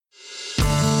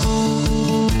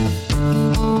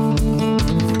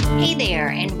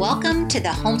and welcome to the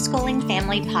Homeschooling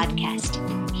Family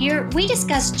Podcast. Here, we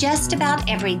discuss just about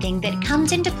everything that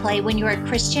comes into play when you're a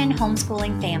Christian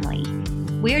homeschooling family.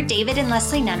 We're David and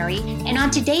Leslie Nunnery, and on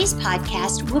today's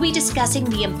podcast, we'll be discussing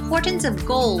the importance of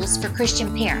goals for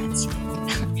Christian parents,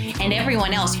 and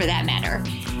everyone else for that matter.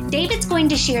 David's going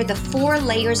to share the 4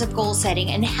 layers of goal setting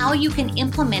and how you can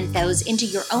implement those into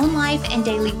your own life and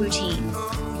daily routine.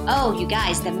 Oh, you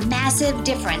guys, the massive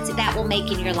difference that will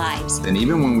make in your lives. And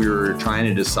even when we were trying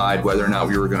to decide whether or not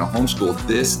we were going to homeschool,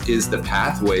 this is the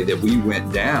pathway that we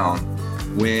went down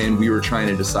when we were trying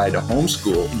to decide to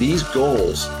homeschool. These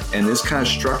goals and this kind of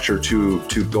structure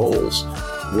to goals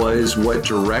was what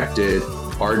directed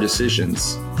our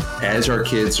decisions as our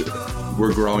kids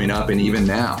were growing up and even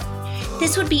now.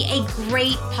 This would be a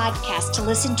great podcast to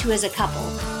listen to as a couple,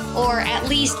 or at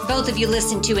least both of you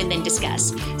listen to and then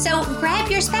discuss. So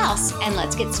grab your spouse and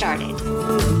let's get started.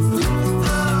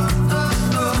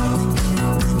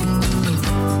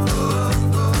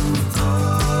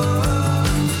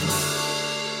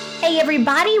 Hey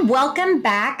everybody, welcome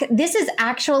back. This is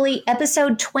actually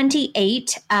episode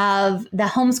 28 of the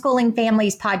Homeschooling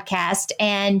Families podcast,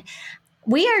 and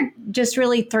we are just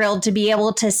really thrilled to be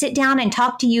able to sit down and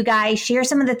talk to you guys, share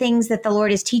some of the things that the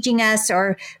Lord is teaching us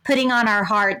or putting on our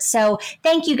hearts. So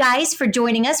thank you guys for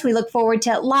joining us. We look forward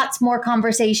to lots more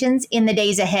conversations in the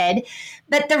days ahead.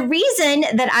 But the reason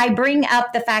that I bring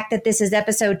up the fact that this is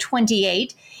episode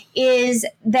 28 is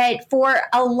that for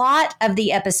a lot of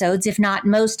the episodes, if not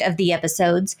most of the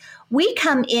episodes, we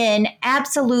come in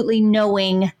absolutely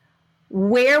knowing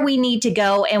where we need to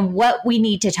go and what we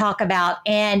need to talk about.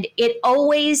 And it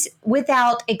always,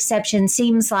 without exception,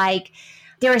 seems like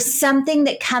there is something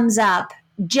that comes up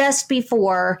just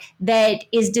before that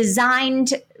is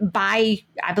designed by,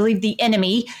 I believe, the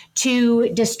enemy to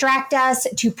distract us,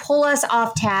 to pull us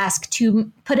off task, to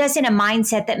put us in a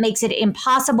mindset that makes it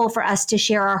impossible for us to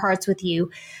share our hearts with you.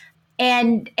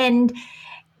 And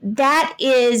that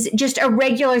is just a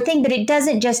regular thing, but it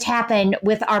doesn't just happen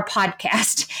with our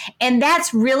podcast. And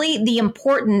that's really the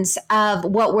importance of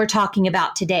what we're talking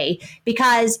about today,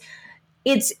 because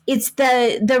it's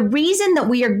the reason that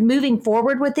we are moving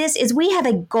forward with this is we have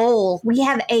a goal, we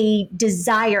have a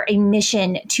desire, a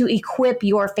mission to equip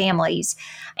your families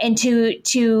and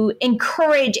to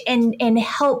encourage and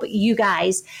help you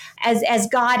guys as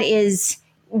God is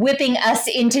whipping us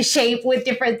into shape with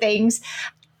different things.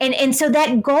 And so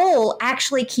that goal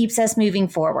actually keeps us moving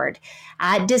forward,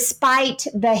 despite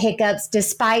the hiccups,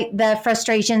 despite the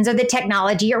frustrations or the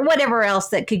technology or whatever else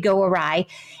that could go awry.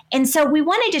 And so we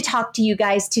wanted to talk to you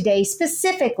guys today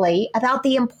specifically about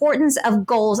the importance of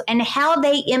goals and how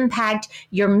they impact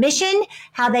your mission,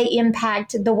 how they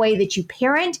impact the way that you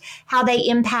parent, how they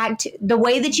impact the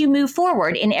way that you move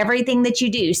forward in everything that you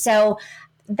do. So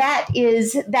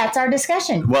that's our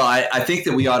discussion. Well, I think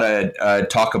that we ought to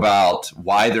talk about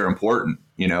why they're important,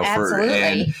 Absolutely.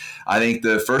 And I think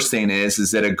the first thing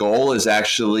is that a goal is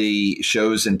actually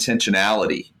shows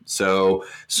intentionality. So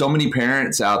many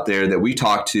parents out there that we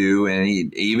talk to, and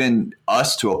even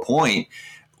us to a point,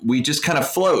 we just kind of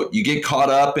float. You get caught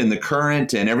up in the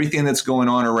current and everything that's going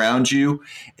on around you,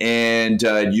 and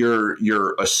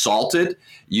you're assaulted.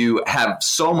 You have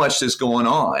so much that's going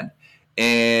on.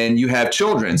 And you have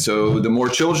children. So the more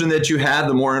children that you have,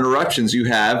 the more interruptions you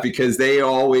have, because they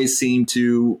always seem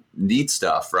to need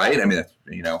stuff, right? I mean,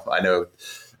 I know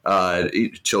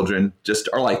children just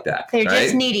are like that. They're right?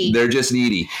 just needy. They're just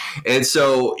needy. And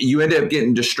so you end up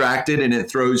getting distracted and it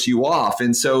throws you off.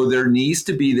 And so there needs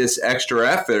to be this extra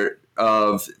effort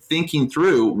of thinking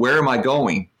through, where am I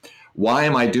going? Why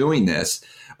am I doing this?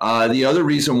 The other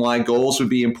reason why goals would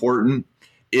be important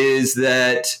is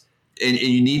that and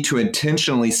you need to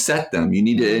intentionally set them. You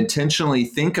need to intentionally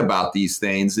think about these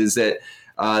things. Is that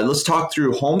let's talk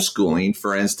through homeschooling,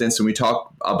 for instance, and we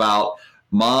talk about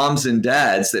moms and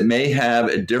dads that may have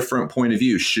a different point of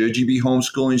view. Should you be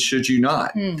homeschooling? Should you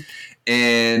not?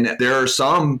 And there are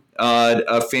some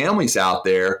families out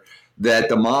there that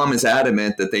the mom is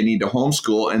adamant that they need to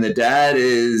homeschool, and the dad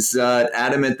is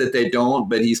adamant that they don't,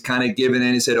 but he's kind of given in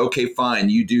and said, okay, fine,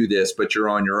 you do this, but you're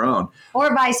on your own.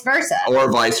 Or vice versa.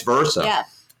 Yeah.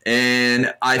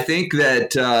 And I think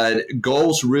that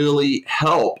goals really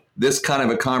help this kind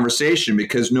of a conversation,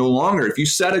 because no longer, if you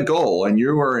set a goal and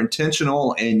you are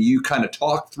intentional and you kind of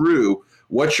talk through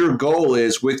what your goal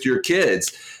is with your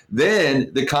kids, then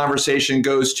the conversation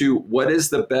goes to what is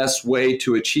the best way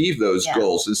to achieve those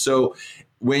goals. And so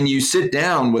when you sit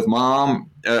down with mom,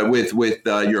 with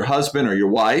your husband or your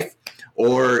wife,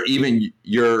 or even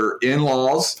your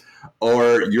in-laws,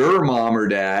 or your mom or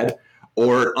dad,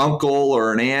 or an uncle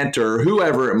or an aunt or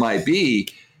whoever it might be,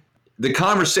 the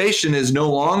conversation is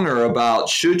no longer about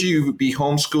should you be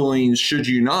homeschooling, should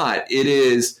you not? It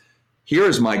is, here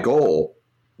is my goal.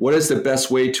 What is the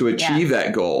best way to achieve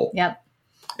that goal? Yep.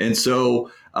 And so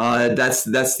that's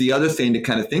the other thing to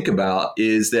kind of think about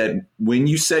is that when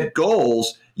you set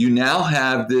goals, you now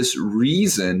have this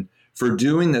reason for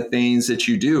doing the things that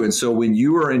you do. And so when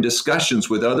you are in discussions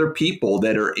with other people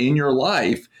that are in your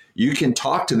life, you can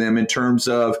talk to them in terms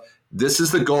of this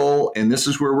is the goal and this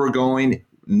is where we're going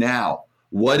now.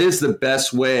 What is the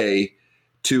best way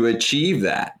to achieve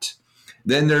that?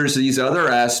 Then there's these other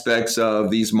aspects of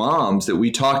these moms that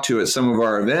we talk to at some of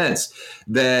our events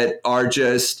that are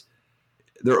just,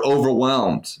 they're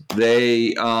overwhelmed.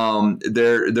 They're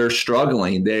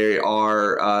struggling. They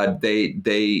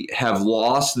have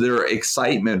lost their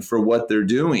excitement for what they're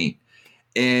doing.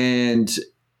 And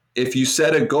if you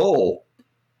set a goal,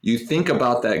 you think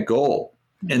about that goal,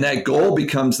 and that goal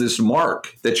becomes this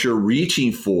mark that you're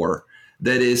reaching for,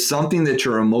 that is something that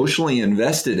you're emotionally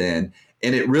invested in.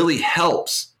 And it really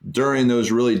helps during those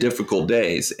really difficult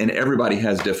days. And everybody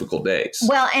has difficult days.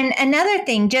 Well, and another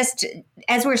thing, just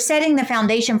as we're setting the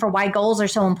foundation for why goals are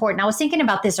so important, I was thinking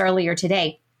about this earlier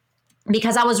today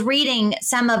because I was reading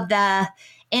some of the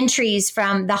entries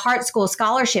from the Heart School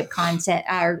Scholarship concept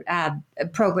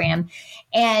program.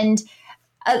 And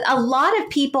a lot of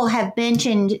people have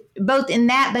mentioned both in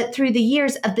that, but through the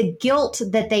years of the guilt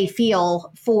that they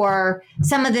feel for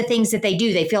some of the things that they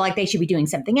do. They feel like they should be doing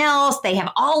something else. They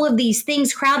have all of these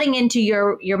things crowding into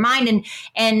your mind.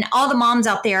 And all the moms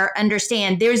out there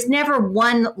understand there's never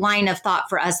one line of thought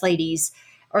for us ladies.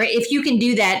 Or if you can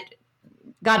do that,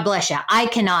 God bless you. I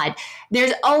cannot.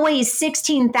 There's always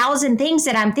 16,000 things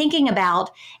that I'm thinking about.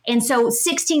 And so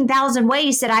 16,000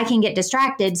 ways that I can get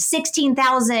distracted,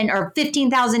 16,000 or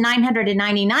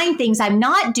 15,999 things I'm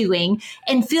not doing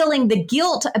and feeling the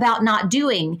guilt about not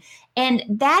doing. And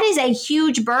that is a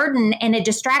huge burden and a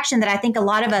distraction that I think a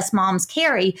lot of us moms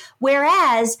carry.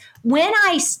 Whereas when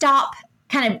I stop,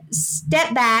 kind of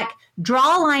step back,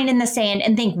 draw a line in the sand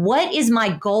and think, what is my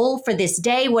goal for this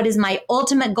day? What is my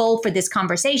ultimate goal for this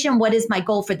conversation? What is my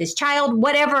goal for this child?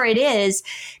 Whatever it is,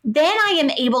 then I am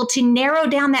able to narrow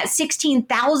down that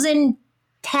 16,000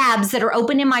 tabs that are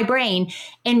open in my brain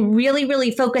and really, really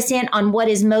focus in on what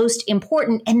is most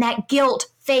important. And that guilt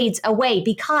fades away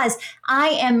because I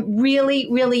am really,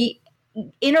 really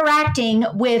interacting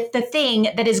with the thing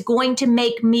that is going to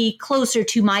make me closer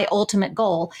to my ultimate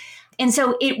goal. And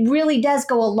so it really does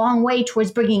go a long way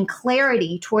towards bringing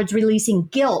clarity, towards releasing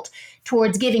guilt,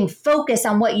 towards giving focus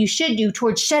on what you should do,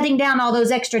 towards shutting down all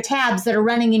those extra tabs that are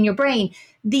running in your brain.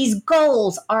 These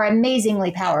goals are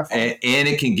amazingly powerful. And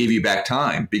it can give you back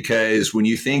time because when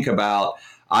you think about,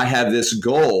 I have this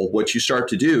goal, what you start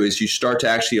to do is you start to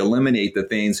actually eliminate the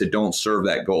things that don't serve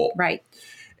that goal. Right.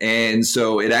 And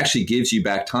so it actually gives you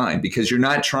back time because you're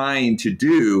not trying to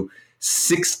do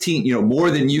 16, more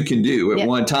than you can do at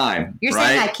one time. You're right?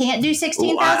 saying I can't do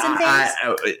 16,000 things?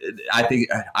 I think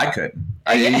I could.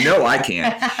 I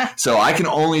can't. So I can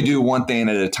only do one thing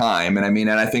at a time. And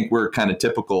I think we're kind of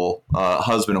typical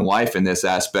husband and wife in this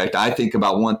aspect. I think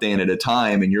about one thing at a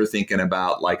time and you're thinking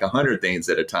about like 100 things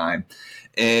at a time.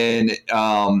 And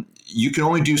you can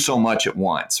only do so much at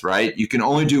once, right? You can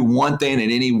only do one thing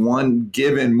at any one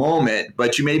given moment,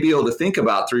 but you may be able to think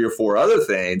about 3 or 4 other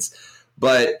things.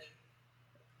 But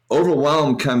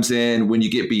overwhelm comes in when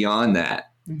you get beyond that,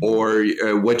 or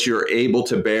what you're able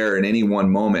to bear in any one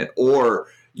moment, or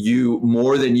you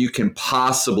more than you can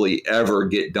possibly ever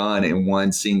get done in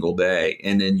one single day.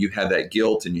 And then you have that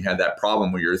guilt and you have that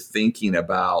problem where you're thinking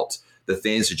about the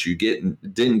things that you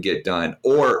didn't get done,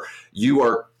 or you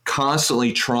are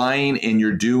constantly trying and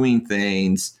you're doing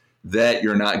things that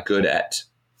you're not good at.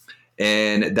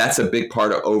 And that's a big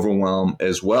part of overwhelm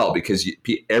as well, because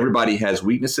everybody has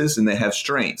weaknesses and they have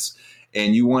strengths.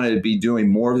 And you want to be doing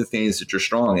more of the things that you're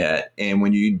strong at. And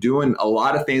when you're doing a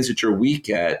lot of things that you're weak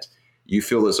at, you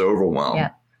feel this overwhelm. Yeah.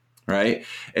 Right.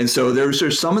 And so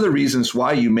there's some of the reasons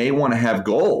why you may want to have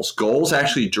goals. Goals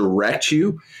actually direct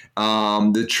you.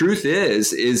 The truth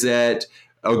is that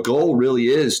a goal really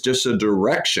is just a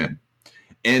direction.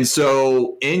 And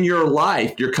so in your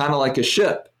life, you're kind of like a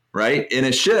ship. Right? In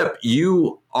a ship,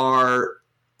 you are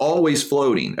always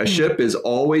floating. A ship is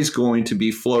always going to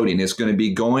be floating. It's going to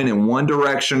be going in one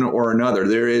direction or another.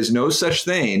 There is no such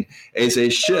thing as a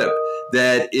ship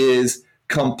that is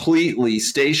completely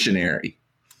stationary.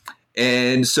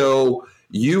 And so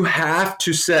you have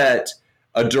to set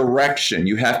a direction.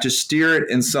 You have to steer it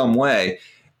in some way.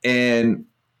 And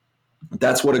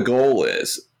That's what a goal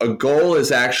is. A goal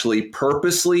is actually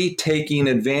purposely taking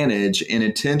advantage and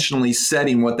intentionally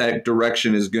setting what that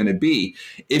direction is going to be.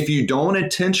 If you don't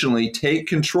intentionally take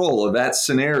control of that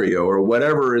scenario or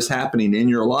whatever is happening in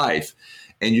your life,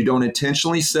 and you don't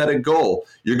intentionally set a goal,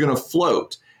 you're going to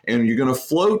float. And you're going to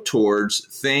float towards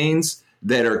things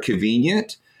that are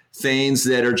convenient, things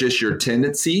that are just your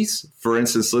tendencies. For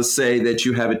instance, let's say that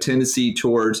you have a tendency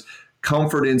towards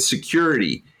comfort and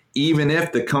security, even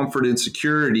if the comfort and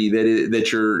security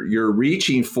that you're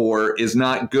reaching for is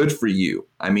not good for you.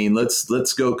 I mean,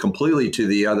 let's go completely to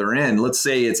the other end. Let's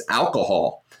say it's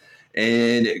alcohol,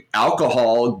 and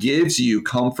alcohol gives you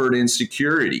comfort and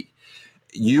security.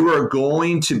 You are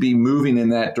going to be moving in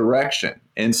that direction.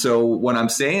 And so what I'm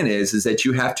saying is that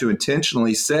you have to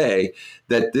intentionally say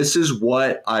that this is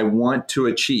what I want to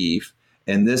achieve,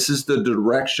 and this is the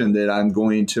direction that I'm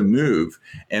going to move.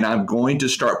 And I'm going to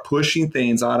start pushing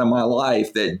things out of my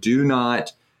life that do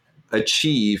not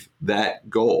achieve that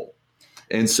goal.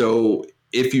 And so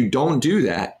if you don't do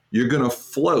that, you're going to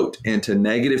float into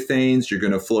negative things. You're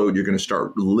going to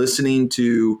start listening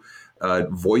to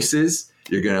voices.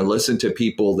 You're going to listen to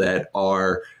people that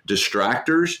are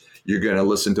distractors. You're going to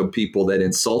listen to people that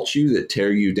insult you, that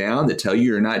tear you down, that tell you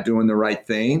you're not doing the right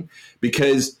thing,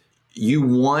 because you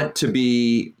want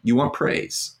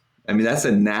praise. I mean, that's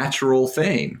a natural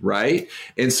thing, right?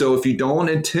 And so if you don't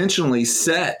intentionally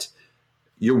set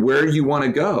where you want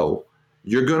to go,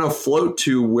 you're going to float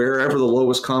to wherever the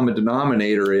lowest common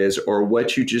denominator is, or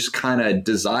what you just kind of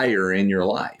desire in your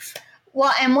life.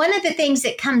 Well, and one of the things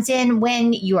that comes in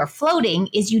when you are floating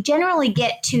is you generally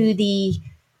get to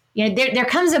there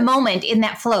comes a moment in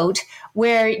that float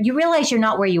where you realize you're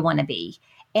not where you want to be.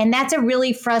 And that's a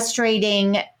really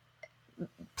frustrating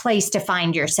place to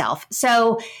find yourself.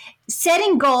 So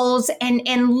setting goals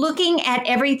and looking at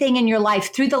everything in your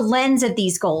life through the lens of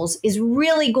these goals is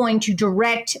really going to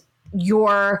direct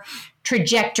your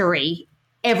trajectory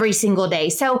every single day.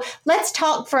 So let's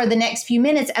talk for the next few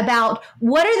minutes about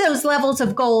what are those levels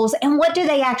of goals and what do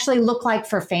they actually look like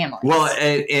for families? Well,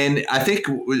 and I think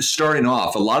starting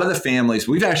off, a lot of the families,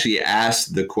 we've actually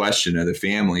asked the question of the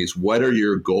families, what are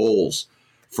your goals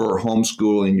for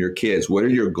homeschooling your kids? What are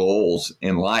your goals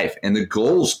in life? And the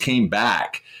goals came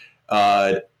back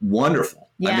wonderful.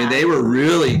 Yeah. I mean, they were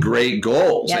really great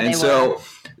goals. Yeah, and so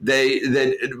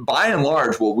by and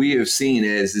large, what we have seen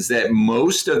is that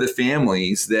most of the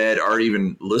families that are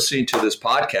even listening to this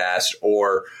podcast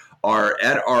or are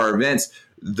at our events,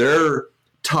 their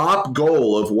top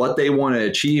goal of what they want to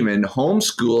achieve in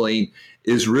homeschooling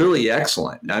is really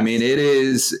excellent. I mean, it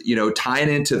is, tying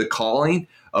into the calling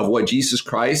of what Jesus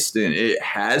Christ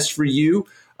has for you,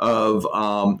 of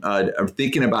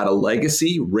thinking about a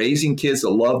legacy, raising kids that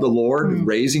love the Lord,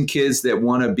 raising kids that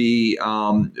want to be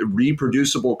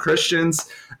reproducible Christians,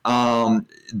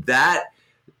 that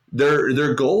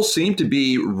their goals seem to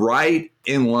be right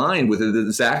in line with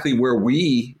exactly where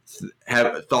we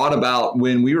have thought about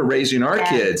when we were raising our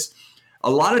kids. A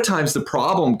lot of times the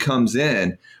problem comes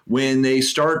in when they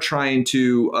start trying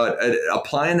to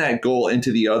applying that goal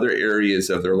into the other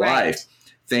areas of their life.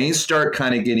 Things start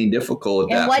kind of getting difficult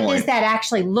at that point. And what does that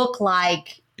actually look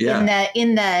like in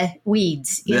the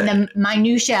weeds, in the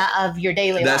minutia of your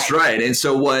daily life? That's right. And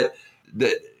so what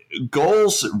the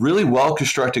goals, really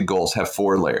well-constructed goals, have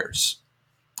 4 layers.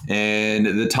 And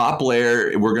the top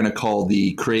layer we're going to call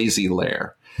the crazy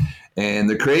layer. And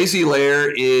the crazy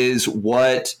layer is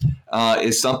what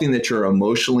is something that you're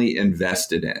emotionally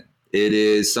invested in. It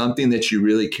is something that you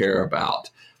really care about.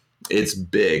 It's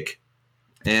big.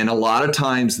 And a lot of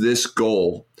times this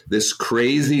goal, this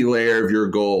crazy layer of your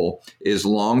goal, is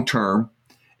long-term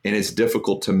and it's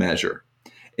difficult to measure.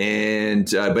 And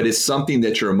but it's something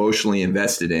that you're emotionally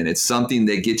invested in. It's something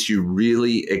that gets you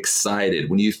really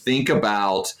excited. When you think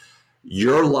about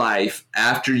your life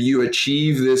after you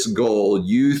achieve this goal,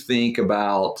 you think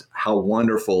about how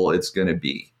wonderful it's going to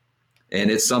be. And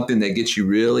it's something that gets you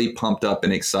really pumped up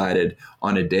and excited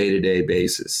on a day-to-day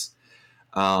basis.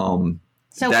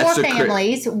 So for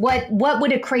families, what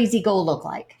would a crazy goal look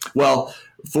like? Well,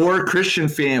 for Christian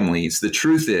families, the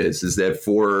truth is that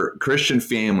for Christian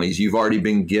families, you've already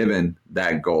been given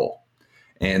that goal.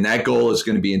 And that goal is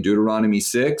going to be in Deuteronomy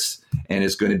 6, and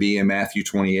it's going to be in Matthew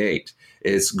 28.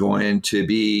 It's going to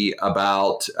be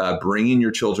about bringing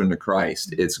your children to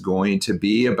Christ. It's going to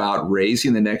be about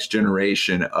raising the next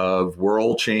generation of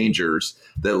world changers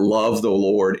that love the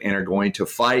Lord and are going to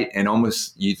fight. And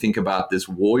almost you think about this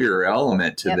warrior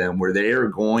element to them, where they are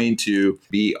going to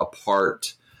be a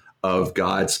part of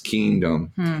God's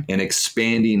kingdom and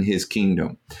expanding his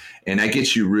kingdom. And that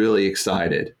gets you really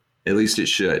excited. At least it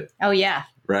should. Oh, yeah.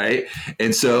 right?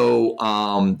 And so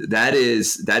that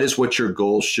is what your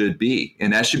goal should be.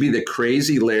 And that should be the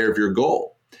crazy layer of your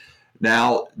goal.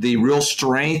 Now, the real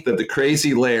strength of the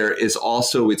crazy layer is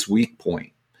also its weak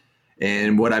point.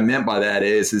 And what I meant by that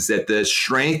is that the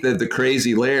strength of the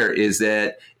crazy layer is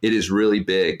that it is really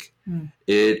big.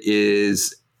 It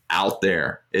is out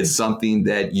there. It's something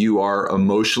that you are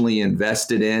emotionally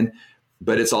invested in,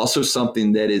 but it's also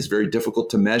something that is very difficult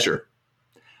to measure.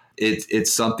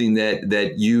 It's something that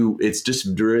it's just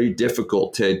very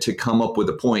difficult to come up with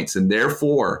the points. And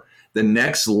therefore, the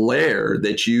next layer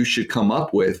that you should come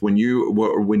up with when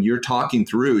you're talking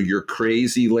through your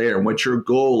crazy layer and what your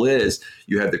goal is,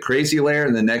 you have the crazy layer,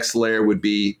 and the next layer would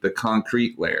be the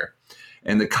concrete layer.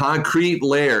 And the concrete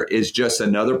layer is just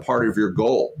another part of your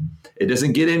goal. It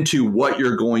doesn't get into what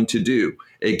you're going to do.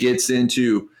 It gets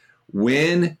into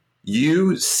when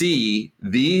you see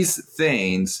these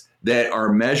things that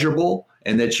are measurable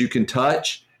and that you can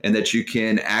touch and that you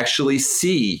can actually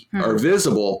see are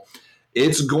visible,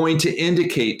 it's going to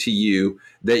indicate to you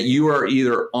that you are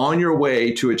either on your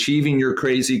way to achieving your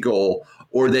crazy goal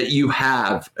or that you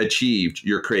have achieved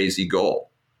your crazy goal.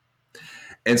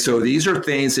 And so these are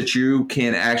things that you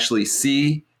can actually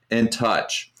see and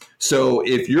touch. So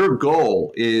if your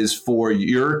goal is for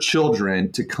your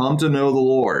children to come to know the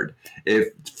Lord, if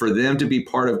for them to be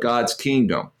part of God's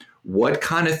kingdom, what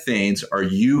kind of things are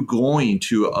you going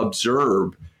to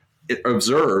observe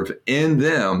in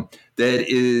them that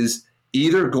is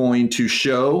either going to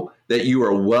show that you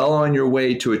are well on your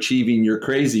way to achieving your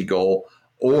crazy goal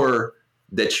or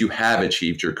that you have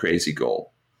achieved your crazy goal?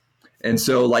 And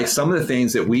so like some of the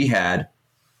things that we had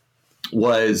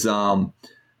was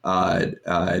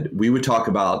we would talk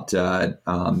about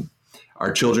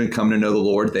our children come to know the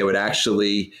Lord. They would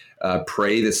actually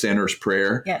pray the sinner's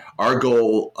prayer. Yeah. Our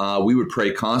goal, we would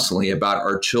pray constantly about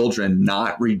our children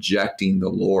not rejecting the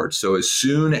Lord. So as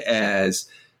soon as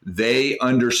they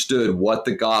understood what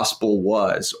the gospel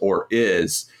was or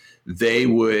is, they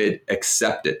would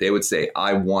accept it. They would say,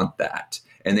 I want that.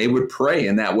 And they would pray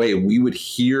in that way. We would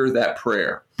hear that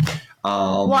prayer.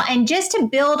 Well, and just to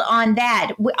build on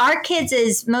that, our kids,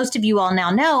 as most of you all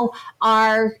now know,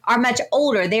 are much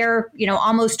older. They're,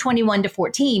 almost 21 to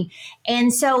 14.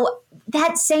 And so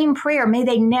that same prayer, may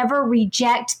they never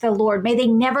reject the Lord. May they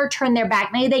never turn their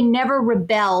back. May they never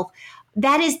rebel.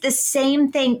 That is the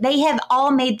same thing. They have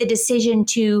all made the decision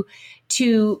to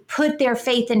put their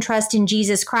faith and trust in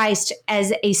Jesus Christ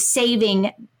as a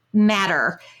saving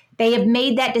matter. They have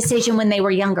made that decision when they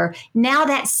were younger. Now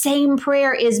that same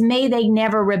prayer is, may they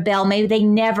never rebel. May they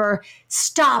never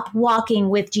stop walking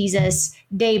with Jesus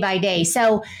day by day.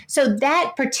 So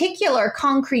that particular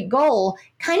concrete goal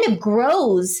kind of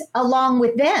grows along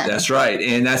with them. That's right.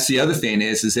 And that's the other thing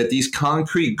is that these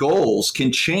concrete goals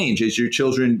can change as your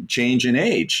children change in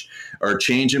age or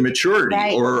change in maturity,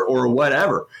 right, or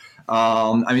whatever.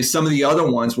 Some of the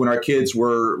other ones when our kids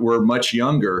were much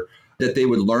younger, that they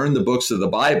would learn the books of the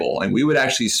Bible. And we would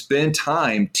actually spend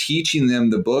time teaching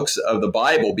them the books of the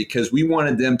Bible because we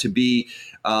wanted them to be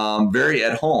very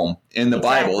at home in the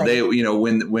Bible. They,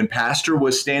 when pastor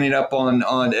was standing up on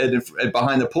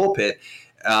behind the pulpit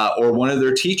or one of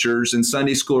their teachers in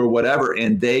Sunday school or whatever,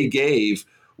 and they gave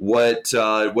what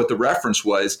the reference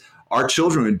was, our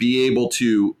children would be able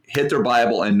to hit their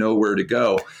Bible and know where to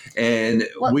go. And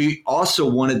we also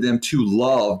wanted them to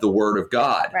love the Word of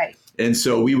God. Right. And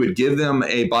so we would give them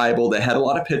a Bible that had a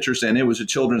lot of pictures in it. It was a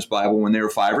children's Bible when they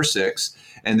were 5 or 6.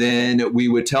 And then we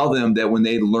would tell them that when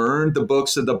they learned the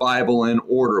books of the Bible in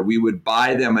order, we would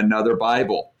buy them another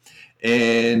Bible.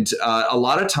 And a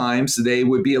lot of times they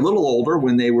would be a little older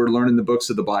when they were learning the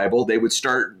books of the Bible. They would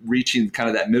start reaching kind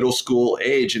of that middle school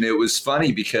age. And it was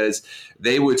funny because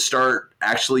they would start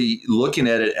actually looking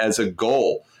at it as a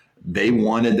goal. They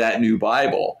wanted that new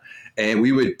Bible. And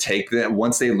we would take them,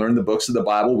 once they learned the books of the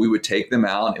Bible, we would take them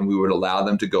out and we would allow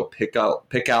them to go pick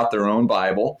out their own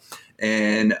Bible.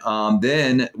 And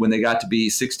then when they got to be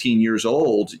 16 years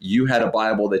old, you had a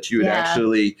Bible that you had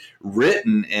actually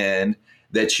written in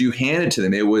that you handed to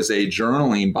them. It was a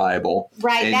journaling Bible.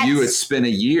 Right. And you would spend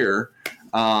a year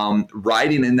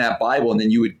writing in that Bible, and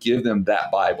then you would give them that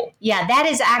Bible. Yeah, that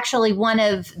is actually one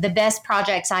of the best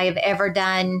projects I have ever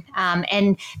done.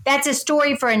 And that's a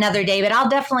story for another day, but I'll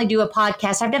definitely do a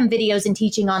podcast. I've done videos and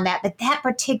teaching on that. But that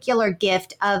particular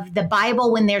gift of the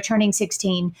Bible when they're turning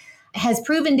 16 has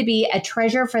proven to be a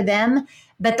treasure for them.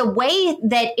 But the way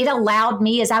that it allowed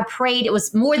me is I prayed, it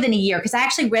was more than a year because I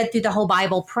actually read through the whole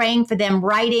Bible, praying for them,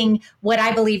 writing what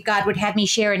I believe God would have me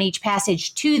share in each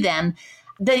passage to them.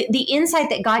 The insight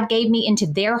that God gave me into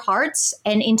their hearts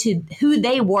and into who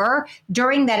they were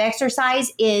during that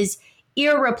exercise is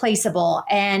irreplaceable.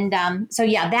 And so,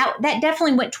 yeah, that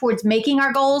definitely went towards making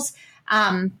our goals.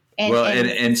 And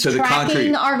so the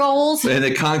tracking our goals. And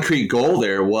the concrete goal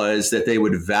there was that they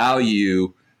would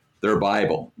value their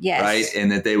Bible, yes. right?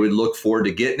 And that they would look forward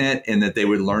to getting it, and that they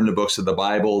would learn the books of the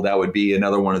Bible. That would be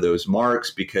another one of those marks,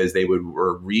 because they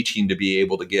were reaching to be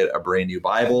able to get a brand new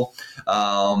Bible.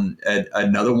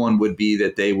 Another one would be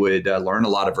that they would learn a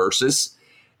lot of verses.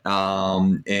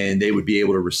 And they would be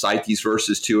able to recite these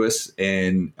verses to us.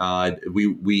 And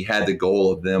we had the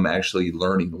goal of them actually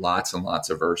learning lots and lots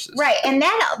of verses. Right. And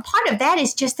that part of that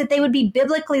is just that they would be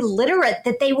biblically literate,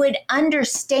 that they would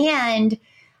understand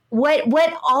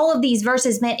what all of these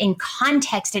verses meant in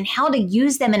context and how to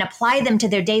use them and apply them to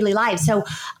their daily lives. So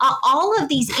all of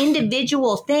these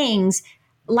individual things,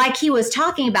 like he was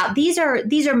talking about, these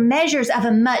are measures of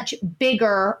a much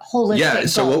bigger holistic goal.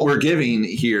 So what we're giving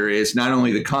here is not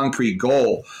only the concrete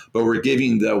goal, but we're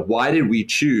giving why did we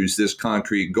choose this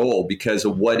concrete goal? Because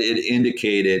of what it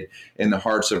indicated in the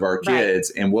hearts of our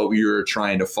kids, right, and what we were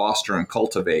trying to foster and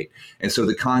cultivate. And so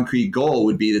the concrete goal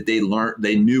would be that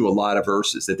they knew a lot of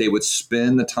verses, that they would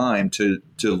spend the time to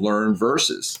learn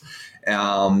verses.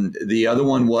 The other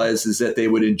one is that they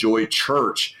would enjoy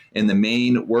church in the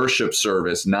main worship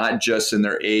service, not just in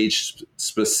their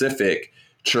age-specific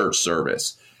church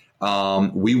service.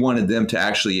 We wanted them to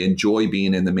actually enjoy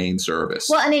being in the main service.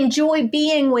 Well, and enjoy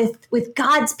being with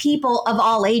God's people of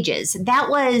all ages. That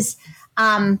was,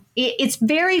 it's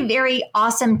very, very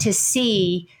awesome to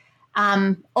see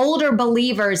older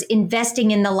believers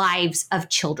investing in the lives of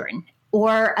children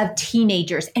or of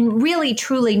teenagers and really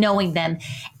truly knowing them.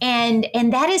 And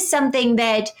that is something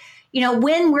that,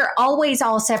 when we're always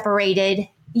all separated,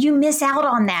 you miss out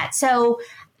on that. So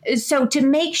to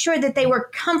make sure that they were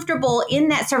comfortable in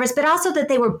that service, but also that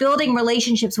they were building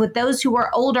relationships with those who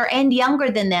were older and younger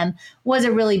than them, was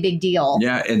a really big deal.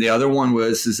 Yeah. And the other one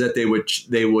is that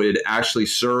they would actually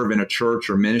serve in a church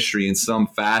or ministry in some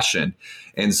fashion.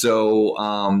 And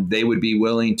so they would be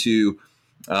willing to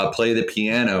play the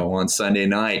piano on Sunday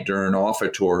night during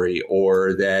offertory,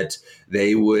 or that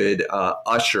they would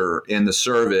usher in the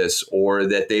service, or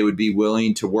that they would be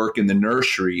willing to work in the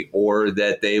nursery, or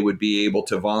that they would be able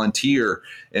to volunteer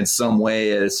in some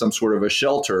way as some sort of a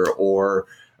shelter, or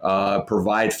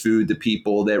provide food to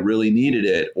people that really needed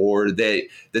it, or that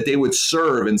they would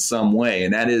serve in some way.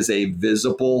 And that is a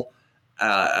visible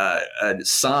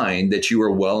sign that you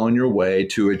are well on your way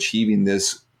to achieving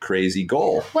this crazy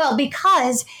goal. Well,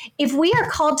 because if we are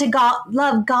called to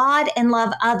love God and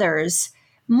love others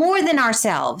more than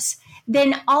ourselves,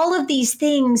 then all of these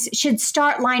things should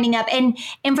start lining up. And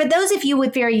for those of you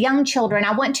with very young children,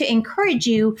 I want to encourage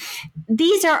you,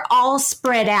 these are all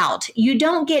spread out. You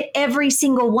don't get every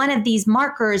single one of these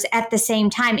markers at the same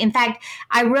time. In fact,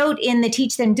 I wrote in the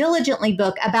Teach Them Diligently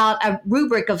book about a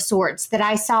rubric of sorts that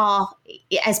I saw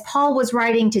as Paul was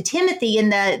writing to Timothy in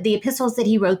the epistles that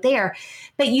he wrote there.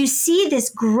 But you see this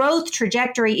growth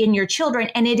trajectory in your children,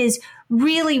 and it is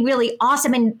really, really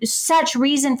awesome and such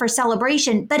reason for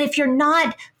celebration. But if you're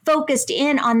not focused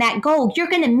in on that goal, you're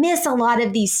going to miss a lot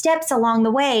of these steps along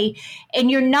the way, and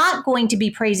you're not going to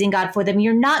be praising God for them.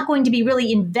 You're not going to be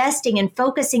really investing and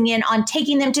focusing in on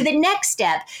taking them to the next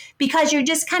step, because you're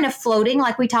just kind of floating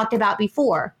like we talked about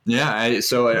before. Yeah.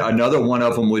 So another one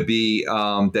of them would be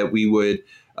that we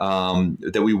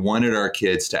wanted our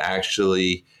kids to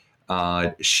actually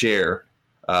share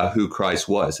who Christ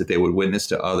was, that they would witness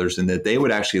to others, and that they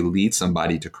would actually lead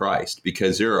somebody to Christ,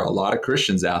 because there are a lot of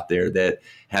Christians out there that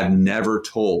have never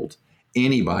told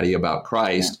anybody about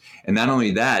Christ. Yeah. And not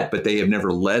only that, but they have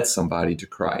never led somebody to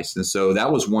Christ. And so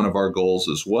that was one of our goals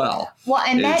as well. Well,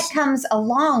 and that comes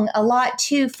along a lot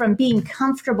too from being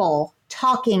comfortable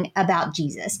talking about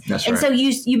Jesus. That's and right. So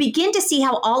you begin to see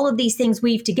how all of these things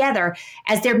weave together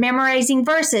as they're memorizing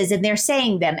verses and they're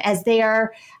saying them, as they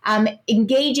are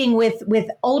engaging with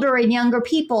older and younger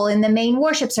people in the main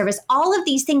worship service. All of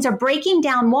these things are breaking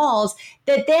down walls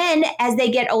that then, as they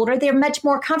get older, they're much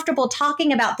more comfortable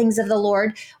talking about things of the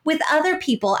Lord with other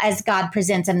people as God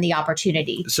presents them the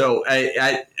opportunity. So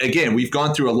again, we've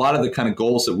gone through a lot of the kind of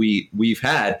goals that we've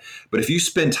had, but if you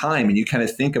spend time and you kind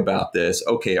of think about this,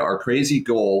 okay, our crazy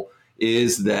goal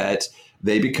is that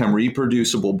they become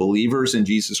reproducible believers in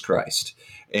Jesus Christ,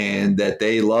 and that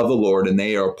they love the Lord and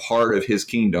they are part of his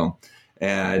kingdom.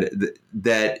 And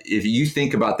that if you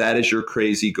think about that as your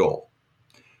crazy goal,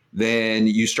 then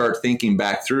you start thinking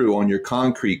back through on your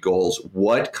concrete goals.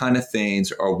 What kind of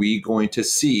things are we going to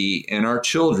see in our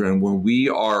children when we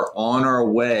are on our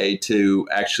way to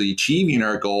actually achieving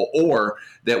our goal, or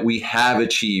that we have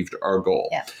achieved our goal?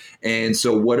 Yeah. And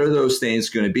so what are those things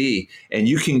going to be? And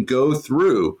you can go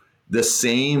through the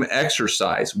same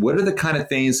exercise. What are the kind of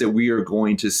things that we are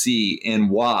going to see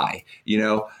and why?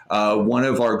 One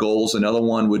of our goals, another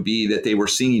one would be that they were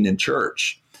singing in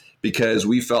church, because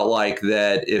we felt like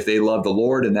that if they loved the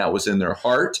Lord and that was in their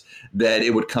heart, that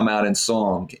it would come out in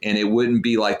song, and it wouldn't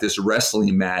be like this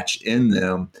wrestling match in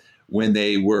them when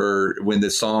the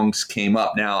songs came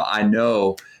up. Now, I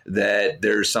know that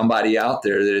there's somebody out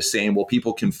there that is saying, well,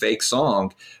 people can fake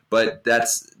song, but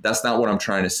that's not what I'm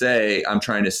trying to say. I'm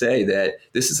trying to say that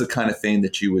this is the kind of thing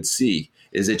that you would see,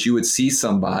 is that you would see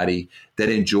somebody that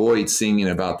enjoyed singing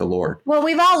about the Lord. Well,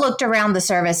 we've all looked around the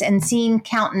service and seen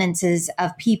countenances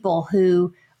of people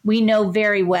who we know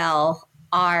very well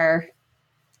are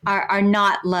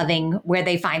not loving where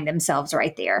they find themselves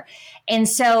right there. And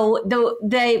so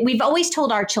we've always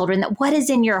told our children that what is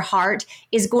in your heart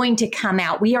is going to come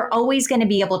out. We are always going to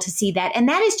be able to see that. And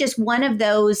that is just one of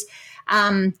those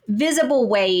visible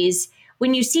ways.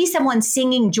 When you see someone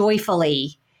singing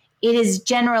joyfully, it is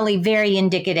generally very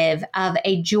indicative of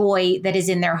a joy that is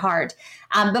in their heart.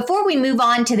 Before we move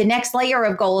on to the next layer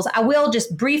of goals, I will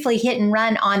just briefly hit and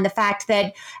run on the fact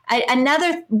that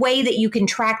another way that you can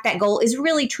track that goal is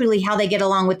really truly how they get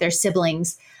along with their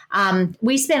siblings.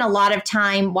 We spent a lot of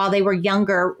time while they were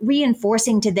younger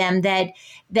reinforcing to them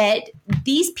that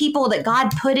these people that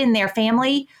God put in their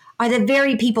family are the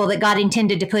very people that God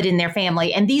intended to put in their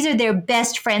family. And these are their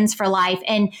best friends for life.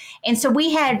 And so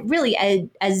we had really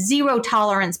a zero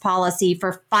tolerance policy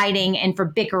for fighting and for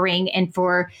bickering and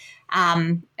for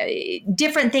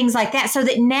different things like that, so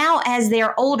that now as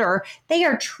they're older, they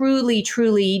are truly,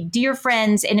 truly dear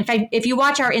friends. And in fact, if you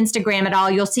watch our Instagram at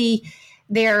all, you'll see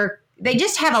they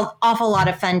just have an awful lot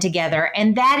of fun together.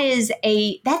 And that's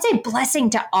a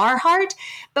blessing to our heart.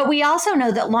 But we also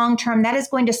know that long-term, that is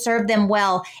going to serve them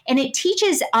well. And it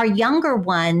teaches our younger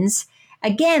ones,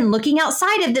 again, looking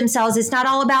outside of themselves, it's not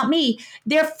all about me.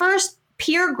 Their first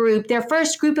peer group, their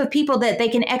first group of people that they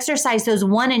can exercise those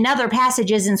one another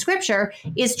passages in scripture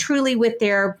is truly with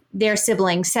their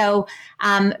siblings. So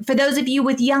for those of you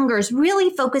with youngers, really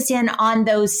focus in on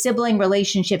those sibling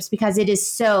relationships, because it is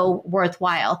so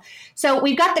worthwhile. So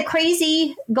we've got the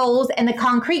crazy goals and the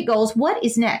concrete goals. What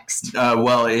is next?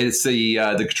 Well, it's the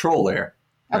control layer.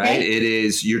 Right? Okay. It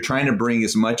is, you're trying to bring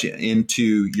as much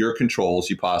into your control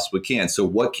as you possibly can. So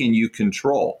what can you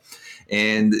control?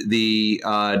 And we've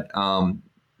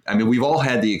all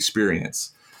had the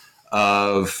experience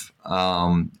of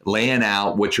laying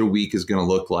out what your week is going to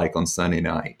look like on Sunday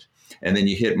night. And then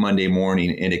you hit Monday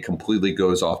morning and it completely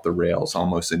goes off the rails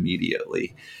almost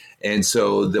immediately. And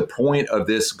so the point of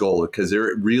this goal, because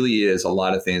there really is a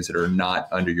lot of things that are not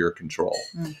under your control.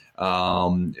 There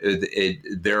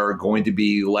are going to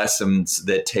be lessons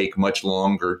that take much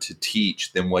longer to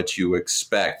teach than what you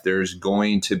expect. There's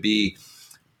going to be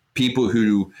people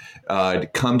who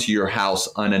come to your house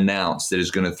unannounced that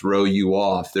is going to throw you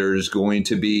off. There's going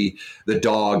to be, the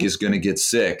dog is going to get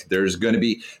sick. There's going to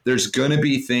be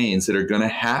things that are going to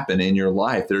happen in your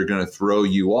life that are going to throw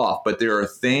you off. But there are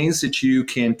things that you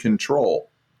can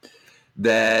control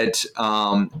that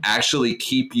actually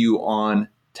keep you on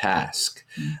task.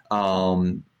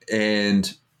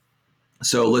 And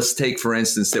so let's take, for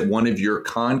instance, that one of your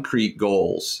concrete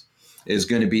goals is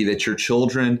going to be that your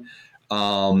children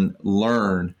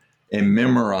learn and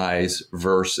memorize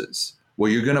verses. Well,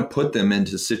 you're going to put them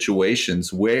into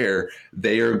situations where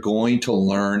they are going to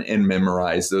learn and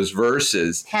memorize those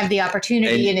verses. Have the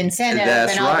opportunity and incentive.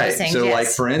 That's and all right. Those things. So yes. like,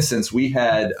 for instance, we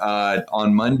had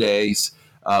on Mondays,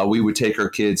 we would take our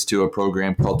kids to a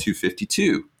program called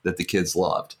 252 that the kids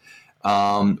loved.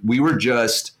 We were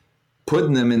just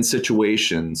putting them in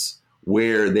situations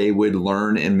where they would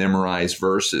learn and memorize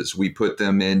verses. We put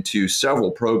them into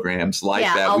several programs like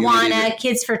that. Awana,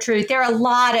 Kids for Truth. There are a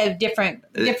lot of different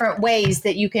ways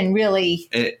that you can really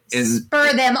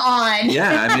spur them on.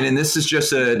 Yeah, and this is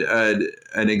just an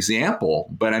example.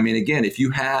 But again, if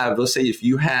you have, let's say, if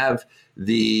you have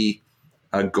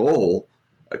a goal,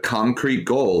 a concrete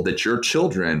goal that your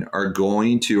children are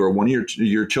going to, or one of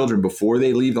your children before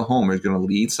they leave the home is going to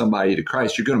lead somebody to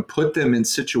Christ, you're going to put them in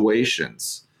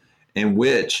situations in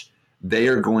which they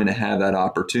are going to have that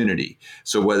opportunity.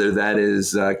 So whether that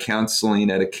is counseling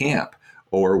at a camp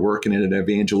or working at an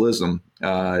evangelism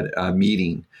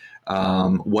meeting,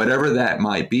 whatever that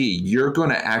might be, you're going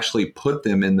to actually put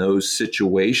them in those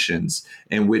situations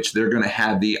in which they're going to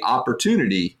have the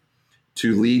opportunity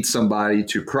to lead somebody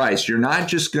to Christ. You're not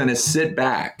just going to sit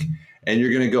back and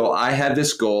you're going to go, I have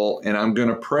this goal and I'm going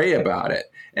to pray about it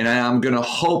and I'm going to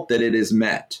hope that it is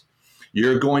met.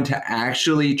 You're going to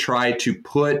actually try to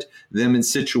put them in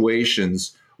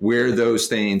situations where those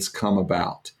things come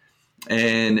about.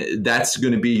 And that's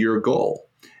going to be your goal.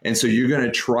 And so you're going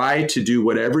to try to do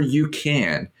whatever you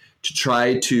can to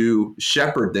try to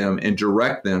shepherd them and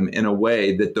direct them in a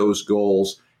way that those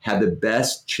goals have the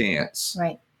best chance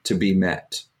to be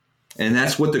met. And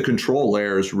that's what the control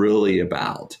layer is really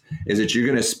about, is that you're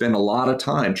going to spend a lot of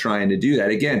time trying to do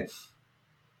that. Again,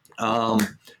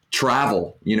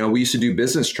 travel, we used to do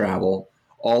business travel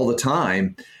all the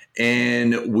time.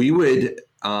 And we would,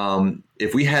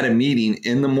 if we had a meeting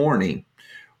in the morning,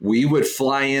 we would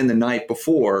fly in the night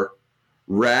before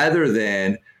rather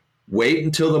than wait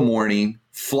until the morning,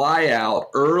 fly out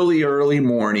early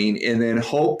morning, and then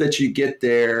hope that you get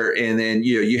there. And then,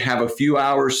 you have a few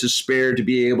hours to spare to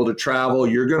be able to travel.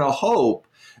 You're going to hope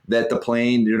that the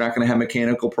plane, you're not going to have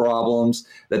mechanical problems,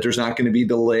 that there's not going to be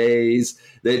delays,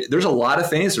 that there's a lot of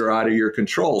things that are out of your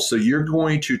control. So you're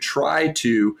going to try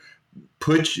to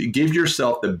give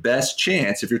yourself the best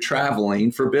chance. If you're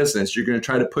traveling for business, you're going to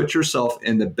try to put yourself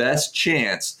in the best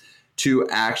chance to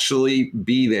actually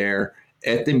be there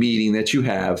at the meeting that you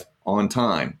have on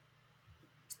time.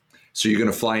 So you're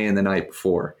going to fly in the night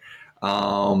before.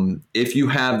 If you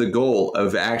have the goal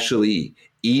of actually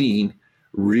eating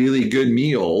really good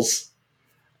meals,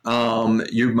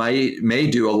 you may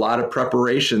do a lot of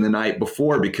preparation the night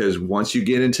before, because once you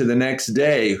get into the next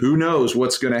day, who knows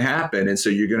what's going to happen. And so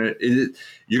you're going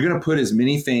to put as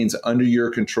many things under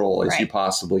your control as you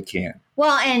possibly can.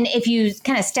 Well, and if you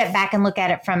kind of step back and look at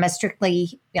it from a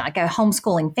strictly like a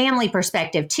homeschooling family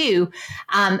perspective too,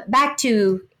 back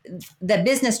to the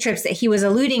business trips that he was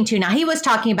alluding to. Now, he was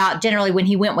talking about generally when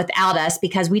he went without us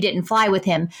because we didn't fly with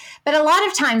him. But a lot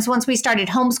of times once we started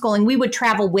homeschooling, we would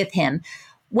travel with him.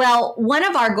 Well, one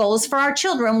of our goals for our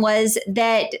children was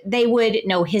that they would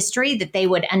know history, that they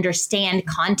would understand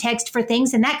context for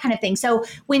things and that kind of thing. So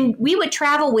when we would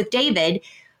travel with David,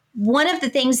 one of the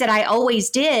things that I always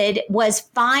did was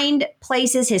find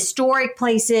places, historic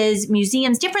places,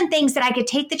 museums, different things that I could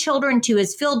take the children to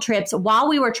as field trips while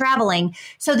we were traveling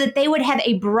so that they would have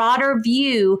a broader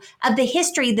view of the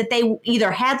history that they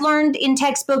either had learned in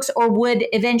textbooks or would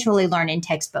eventually learn in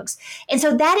textbooks. And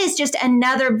so that is just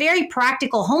another very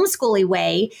practical homeschooling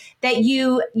way that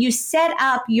you set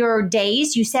up your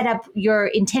days, you set up your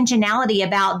intentionality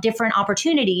about different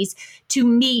opportunities to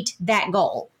meet that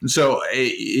goal. So,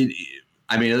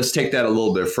 let's take that a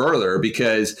little bit further,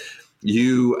 because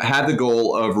you have the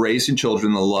goal of raising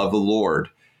children to love the Lord.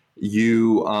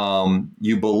 You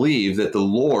believe that the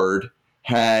Lord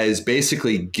has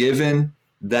basically given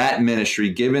that ministry,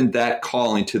 given that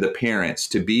calling to the parents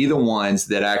to be the ones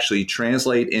that actually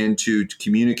translate into, to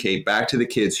communicate back to the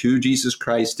kids who Jesus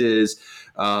Christ is,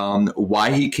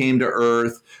 why he came to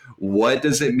earth, what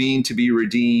does it mean to be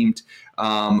redeemed,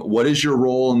 what is your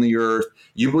role in the earth.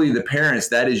 You believe the parents,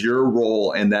 that is your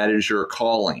role and that is your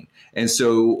calling. And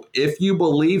so if you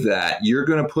believe that, you're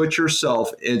going to put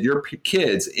yourself and your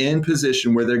kids in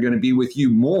position where they're going to be with you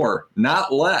more,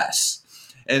 not less.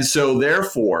 And so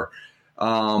therefore,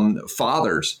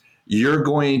 fathers, you're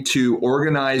going to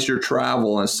organize your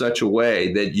travel in such a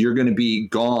way that you're going to be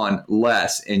gone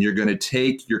less, and you're going to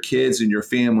take your kids and your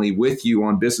family with you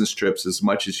on business trips as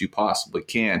much as you possibly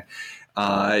can.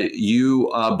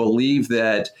 You believe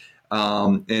that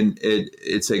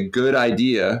it's a good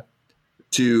idea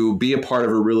to be a part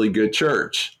of a really good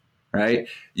church, right?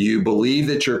 You believe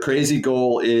that your crazy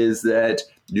goal is that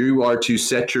you are to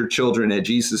set your children at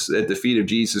the feet of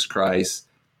Jesus Christ,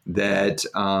 that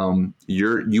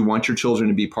you want your children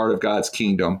to be part of God's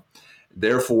kingdom.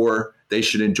 Therefore, they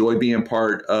should enjoy being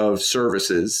part of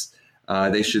services.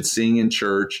 They should sing in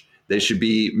church. They should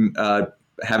be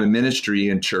have a ministry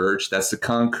in church. That's the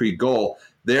concrete goal.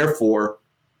 Therefore,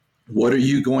 what are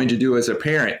you going to do as a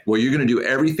parent? Well, you're going to do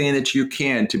everything that you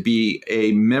can to be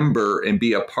a member and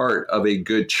be a part of a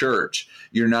good church.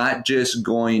 You're not just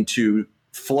going to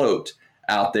float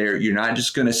out there. You're not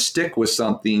just going to stick with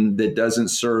something that doesn't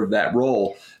serve that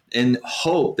role and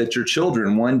hope that your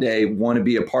children one day want to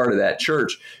be a part of that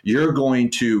church. You're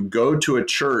going to go to a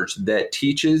church that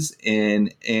teaches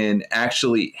and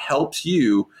actually helps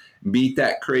you meet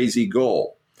that crazy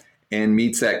goal and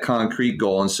meets that concrete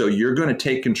goal. And so you're going to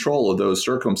take control of those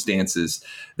circumstances.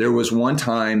 There was one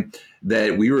time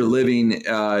that we were living,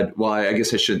 I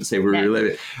guess I shouldn't say we were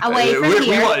living. Away from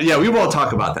here. We won't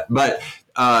talk about that. But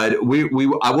I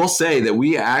will say that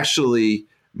we actually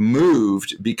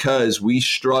moved because we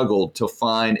struggled to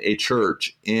find a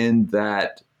church in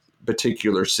that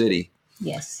particular city.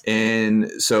 Yes. And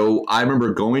so I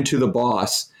remember going to the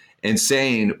boss and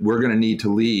saying, we're going to need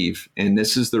to leave. And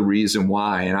this is the reason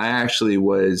why. And I actually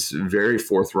was very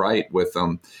forthright with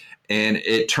them. And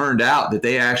it turned out that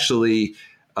they actually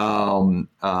found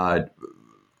a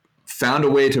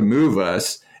way to move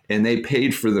us. and they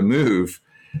paid for the move,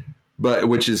 but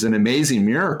which is an amazing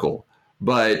miracle.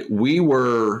 But we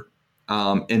were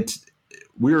intent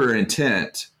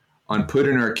on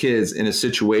putting our kids in a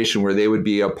situation where they would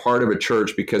be a part of a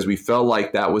church, because we felt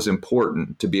like that was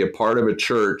important, to be a part of a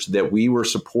church that we were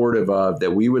supportive of,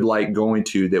 that we would like going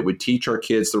to, that would teach our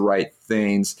kids the right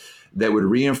things, that would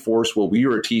reinforce what we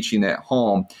were teaching at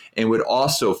home, and would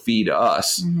also feed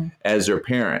us as their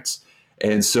parents.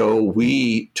 And so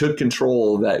we took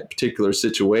control of that particular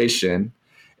situation,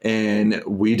 and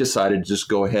we decided to just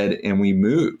go ahead and we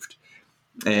moved.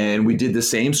 And we did the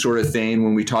same sort of thing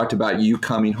when we talked about you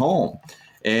coming home.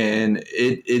 And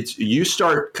it's you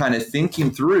start kind of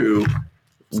thinking through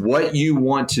what you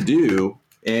want to do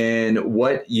and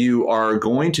what you are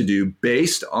going to do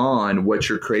based on what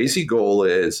your crazy goal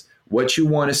is, what you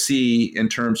want to see in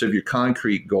terms of your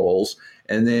concrete goals.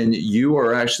 And then you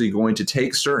are actually going to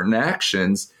take certain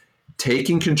actions,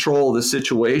 taking control of the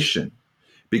situation,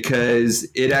 because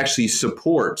it actually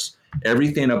supports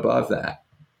everything above that.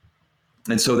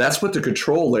 And so that's what the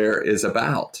control layer is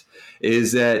about,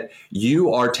 is that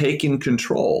you are taking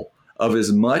control of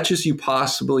as much as you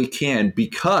possibly can,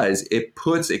 because it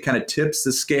kind of tips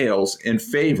the scales in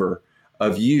favor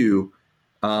of you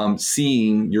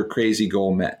seeing your crazy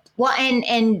goal met. Well,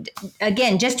 and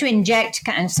again, just to inject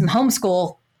kind of some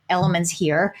homeschool elements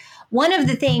here, one of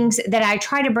the things that I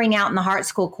try to bring out in the Heart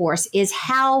School course is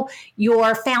how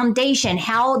your foundation,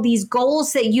 how these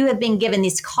goals that you have been given,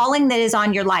 this calling that is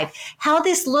on your life, how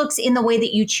this looks in the way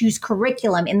that you choose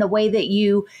curriculum, in the way that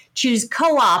you choose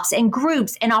co-ops and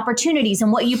groups and opportunities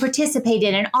and what you participate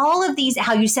in, and all of these,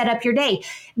 how you set up your day.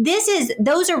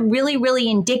 Those are really, really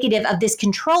indicative of this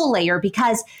control layer,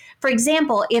 because, for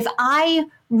example, if I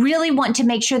really want to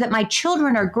make sure that my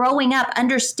children are growing up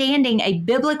understanding a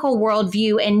biblical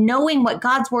worldview and knowing what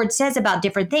God's word says about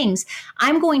different things,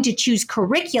 I'm going to choose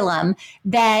curriculum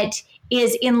that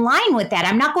is in line with that.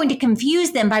 I'm not going to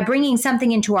confuse them by bringing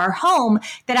something into our home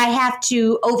that I have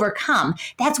to overcome.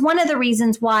 That's one of the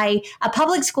reasons why a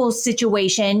public school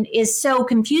situation is so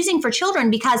confusing for children,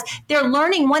 because they're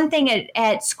learning one thing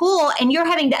at school and you're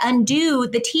having to undo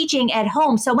the teaching at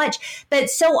home so much. But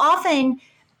so often,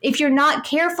 if you're not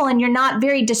careful and you're not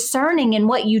very discerning in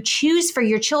what you choose for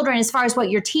your children as far as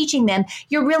what you're teaching them,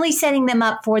 you're really setting them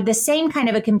up for the same kind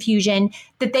of a confusion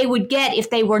that they would get if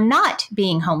they were not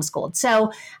being homeschooled.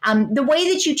 So the way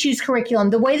that you choose curriculum,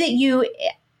 the way that you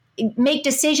make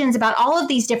decisions about all of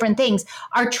these different things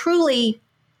are truly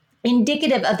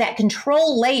indicative of that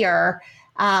control layer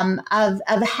of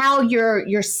how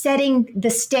you're setting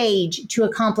the stage to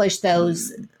accomplish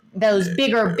those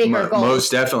bigger goals.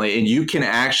 Most definitely. And you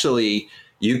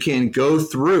can go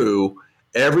through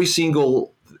every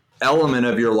single element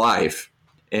of your life,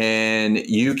 and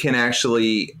you can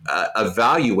actually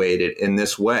evaluate it in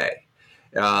this way.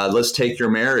 Let's take your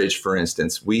marriage, for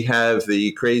instance. We have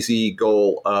the crazy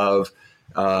goal of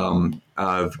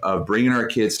bringing our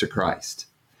kids to Christ.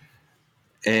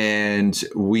 And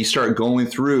we start going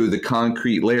through the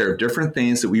concrete layer of different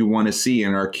things that we want to see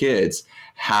in our kids,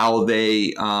 how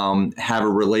they have a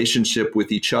relationship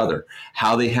with each other,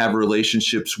 how they have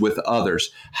relationships with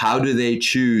others, how do they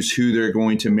choose who they're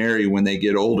going to marry when they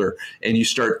get older. And you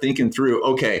start thinking through,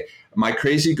 okay, my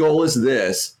crazy goal is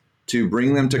this, to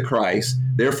bring them to Christ.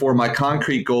 Therefore, my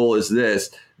concrete goal is this.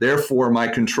 Therefore, my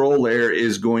control layer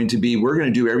is going to be, we're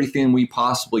going to do everything we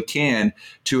possibly can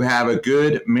to have a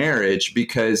good marriage,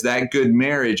 because that good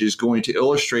marriage is going to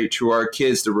illustrate to our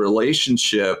kids the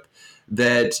relationship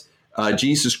that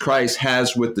Jesus Christ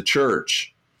has with the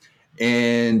church.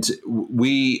 And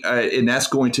and that's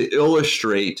going to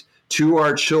illustrate to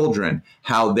our children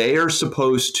how they are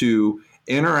supposed to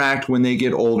interact when they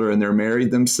get older and they're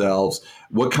married themselves,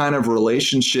 what kind of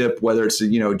relationship, whether it's,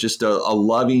 just a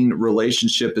loving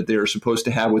relationship that they're supposed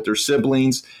to have with their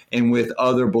siblings and with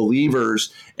other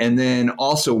believers. And then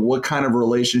also what kind of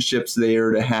relationships they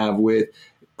are to have with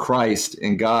Christ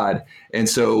and God. And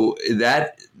so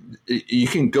that you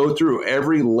can go through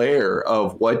every layer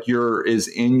of what is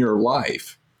in your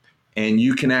life, and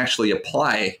you can actually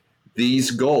apply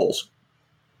these goals.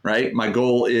 Right? My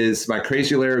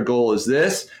crazy layer goal is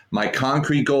this. My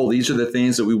concrete goal, these are the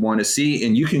things that we want to see.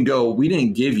 And you can go, we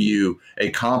didn't give you a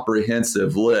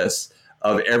comprehensive list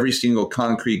of every single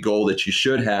concrete goal that you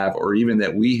should have, or even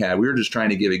that we had. We were just trying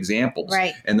to give examples,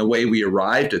 right, and the way we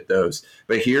arrived at those.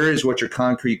 But here is what your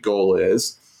concrete goal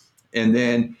is. And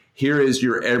then here is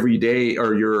your everyday,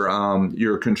 or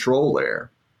your control layer.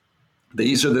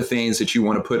 These are the things that you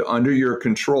want to put under your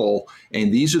control,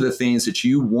 and these are the things that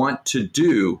you want to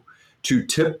do to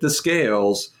tip the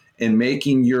scales in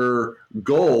making your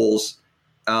goals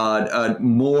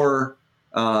more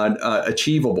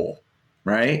achievable,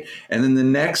 right? And then the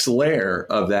next layer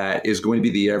of that is going to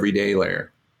be the everyday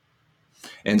layer.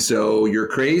 And so your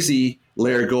crazy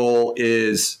layer goal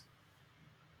is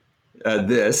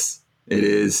this. It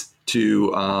is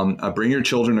to bring your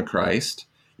children to Christ.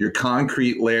 Your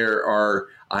concrete layer are,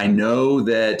 I know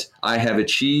that I have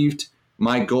achieved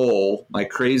my goal, my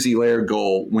crazy layer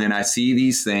goal, when I see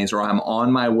these things, or I'm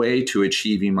on my way to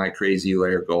achieving my crazy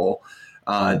layer goal.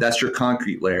 That's your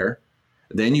concrete layer.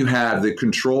 Then you have the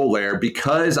control layer.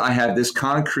 Because I have this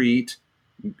concrete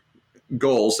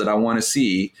goals that I want to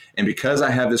see, and because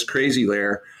I have this crazy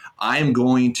layer, I'm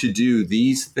going to do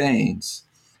these things.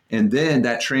 And then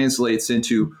that translates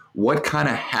into what kind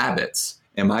of habits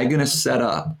am I going to set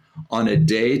up on a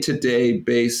day-to-day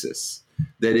basis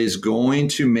that is going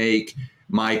to make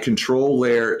my control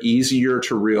layer easier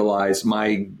to realize,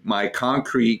 my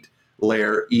concrete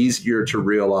layer easier to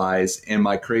realize, and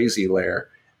my crazy layer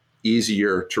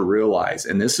easier to realize.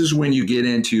 And this is when you get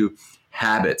into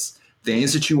habits,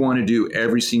 things that you want to do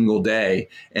every single day.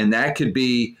 And that could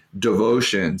be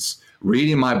devotions,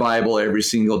 reading my Bible every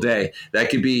single day. That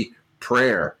could be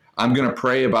prayer. I'm going to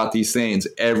pray about these things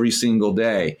every single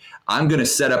day. I'm going to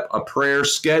set up a prayer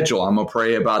schedule. I'm going to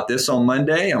pray about this on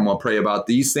Monday. I'm going to pray about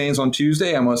these things on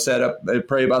Tuesday. I'm going to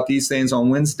pray about these things on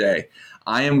Wednesday.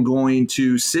 I am going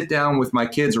to sit down with my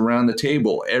kids around the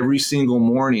table every single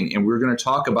morning, and we're going to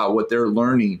talk about what they're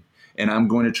learning. And I'm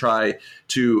going to try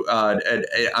to,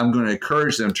 I'm going to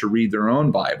encourage them to read their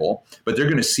own Bible, but they're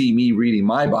going to see me reading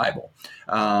my Bible.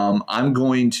 I'm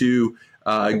going to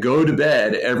go to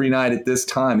bed every night at this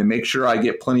time and make sure I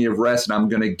get plenty of rest. And I'm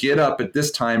going to get up at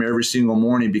this time every single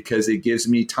morning because it gives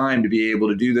me time to be able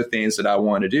to do the things that I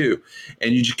want to do.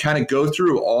 And you just kind of go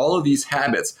through all of these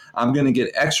habits. I'm going to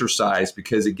get exercise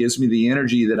because it gives me the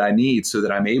energy that I need so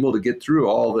that I'm able to get through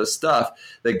all this stuff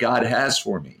that God has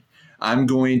for me. I'm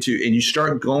going to, and you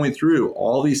start going through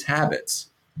all these habits.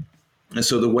 And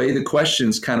so the way the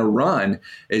questions kind of run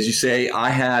is you say,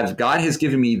 God has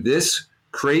given me this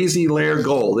crazy layer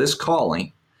goal, this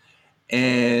calling,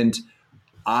 and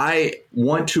I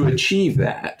want to achieve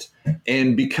that.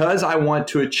 And because I want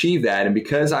to achieve that, and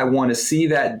because I want to see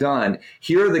that done,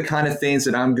 here are the kind of things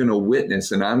that I'm going to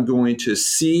witness, and I'm going to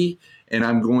see, and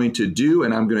I'm going to do,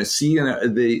 and I'm going to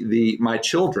see my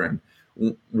children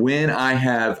when I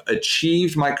have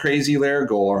achieved my crazy layer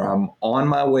goal, or I'm on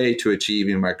my way to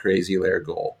achieving my crazy layer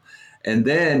goal. And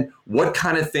then what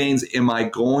kind of things am I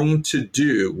going to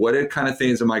do? What kind of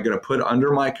things am I going to put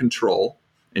under my control?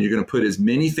 And you're going to put as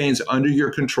many things under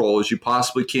your control as you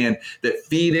possibly can that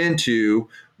feed into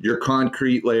your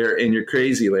concrete layer and your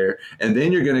crazy layer. And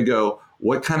then you're going to go,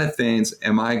 what kind of things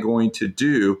am I going to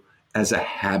do as a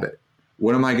habit?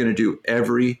 What am I going to do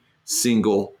every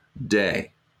single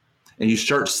day? And you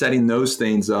start setting those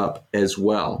things up as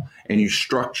well. And you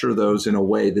structure those in a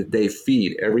way that they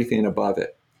feed everything above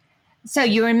it. So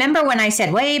you remember when I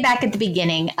said way back at the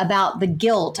beginning about the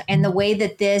guilt and the way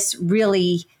that this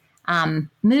really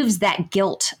moves that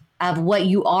guilt of what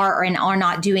you are and are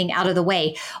not doing out of the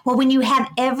way. Well, when you have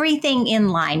everything in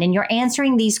line and you're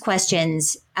answering these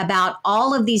questions about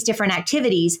all of these different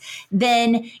activities,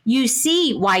 then you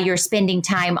see why you're spending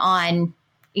time on,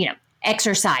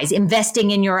 exercise, investing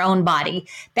in your own body.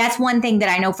 That's one thing that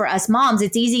I know for us moms,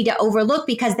 it's easy to overlook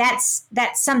because that's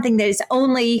something that is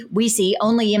we see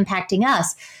only impacting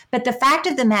us. But the fact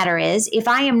of the matter is, if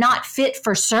I am not fit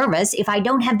for service, if I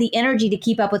don't have the energy to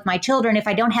keep up with my children, if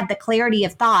I don't have the clarity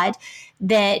of thought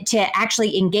that to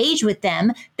actually engage with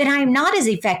them, then I'm not as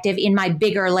effective in my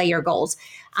bigger layer goals.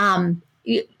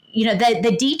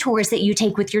 The detours that you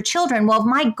take with your children. Well,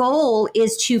 my goal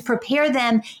is to prepare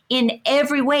them in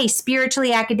every way,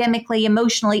 spiritually, academically,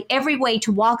 emotionally, every way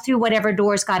to walk through whatever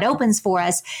doors God opens for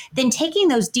us. Then taking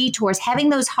those detours, having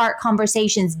those heart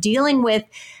conversations, dealing with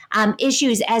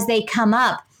issues as they come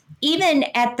up, even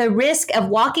at the risk of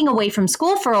walking away from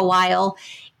school for a while,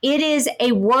 it is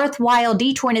a worthwhile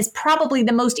detour and is probably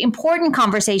the most important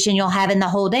conversation you'll have in the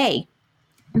whole day.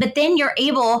 But then you're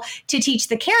able to teach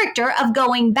the character of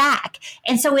going back.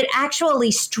 And so it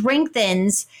actually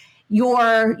strengthens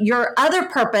your other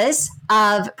purpose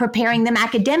of preparing them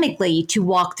academically to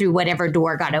walk through whatever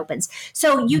door God opens.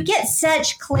 So you get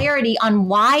such clarity on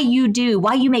why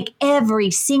you make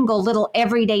every single little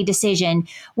everyday decision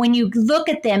when you look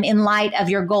at them in light of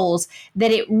your goals,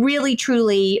 that it really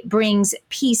truly brings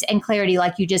peace and clarity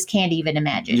like you just can't even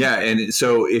imagine. Yeah. And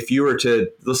so if you were to,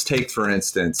 let's take, for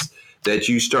instance, that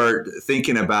you start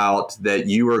thinking about that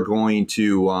you are going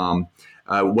to,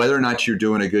 whether or not you're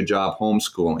doing a good job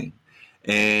homeschooling,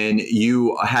 and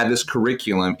you have this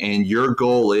curriculum and your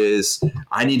goal is,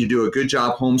 I need to do a good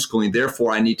job homeschooling,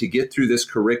 therefore I need to get through this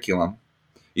curriculum.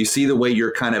 You see the way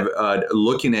you're kind of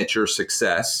looking at your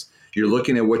success. You're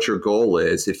looking at what your goal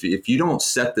is. If you don't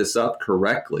set this up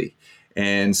correctly,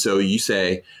 and so you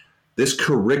say, this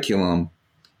curriculum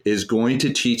is going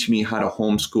to teach me how to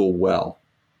homeschool well.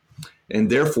 And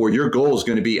therefore, your goal is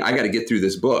going to be, I got to get through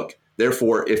this book.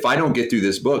 Therefore, if I don't get through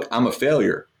this book, I'm a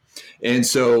failure. And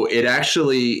so it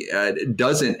actually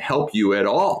doesn't help you at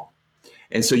all.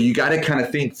 And so you got to kind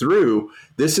of think through,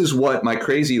 this is what my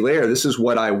crazy layer, this is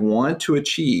what I want to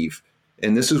achieve.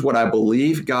 And this is what I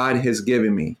believe God has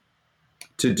given me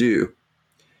to do.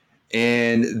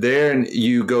 And then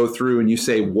you go through and you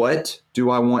say, what do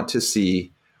I want to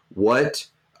see? What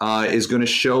is going to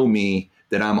show me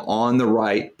that I'm on the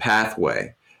right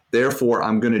pathway? Therefore,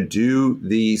 I'm going to do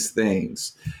these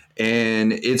things.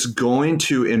 And it's going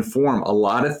to inform a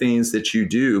lot of things that you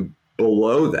do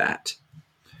below that.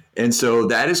 And so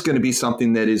that is going to be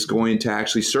something that is going to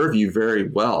actually serve you very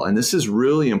well. And this is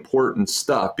really important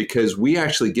stuff because we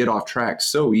actually get off track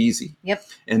so easy. Yep.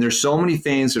 And there's so many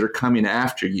things that are coming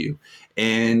after you.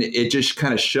 And it just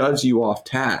kind of shoves you off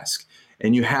task.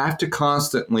 And you have to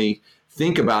constantly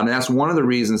think about it. And that's one of the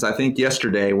reasons I think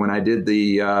yesterday when I did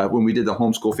when we did the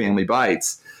Homeschool Family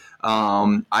Bites,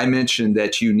 I mentioned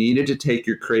that you needed to take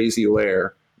your crazy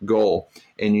layer goal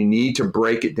and you need to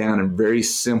break it down in very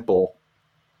simple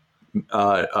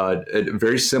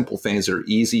things that are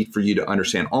easy for you to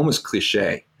understand, almost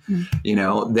cliche,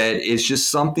 that it's just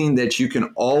something that you can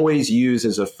always use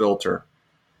as a filter.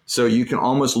 So you can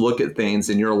almost look at things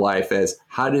in your life as,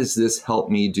 how does this help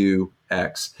me do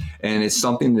X? And it's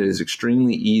something that is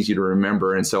extremely easy to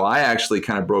remember. And so I actually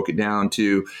kind of broke it down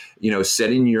to,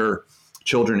 setting your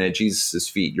children at Jesus's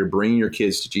feet. You're bringing your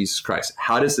kids to Jesus Christ.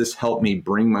 How does this help me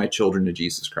bring my children to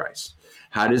Jesus Christ?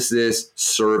 How does this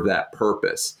serve that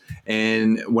purpose?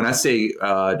 And when I say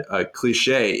a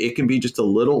cliche, it can be just a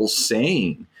little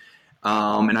saying.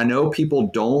 And I know people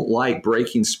don't like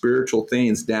breaking spiritual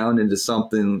things down into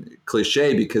something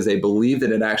cliche because they believe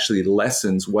that it actually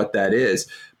lessens what that is.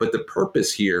 But the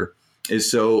purpose here is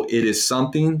so it is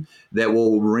something that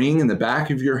will ring in the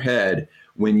back of your head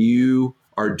when you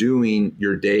are doing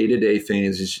your day-to-day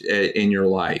things in your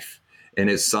life. And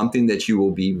it's something that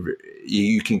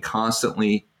you can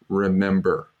constantly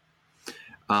remember.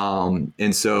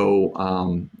 And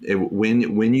so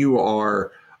when you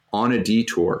are on a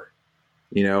detour,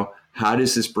 how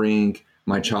does this bring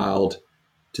my child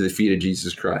to the feet of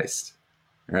Jesus Christ?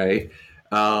 Right?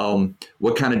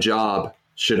 What kind of job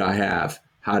should I have?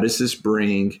 How does this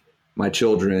bring my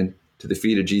children to the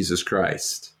feet of Jesus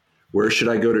Christ? Where should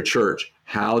I go to church?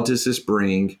 How does this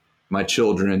bring my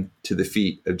children to the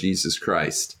feet of Jesus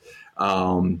Christ?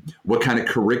 What kind of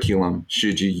curriculum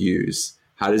should you use?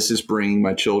 How does this bring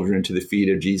my children to the feet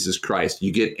of Jesus Christ?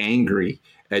 You get angry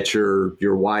at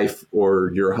your wife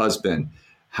or your husband.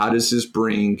 How does this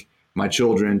bring my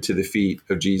children to the feet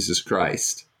of Jesus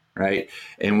Christ? Right?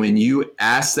 And when you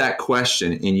ask that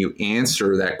question and you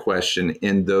answer that question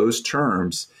in those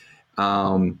terms,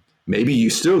 maybe you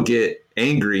still get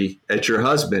angry at your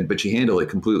husband, but you handle it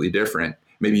completely different.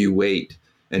 Maybe you wait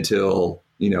until,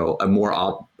 a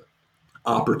more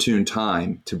opportune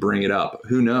time to bring it up.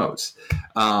 Who knows?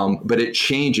 But it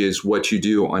changes what you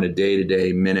do on a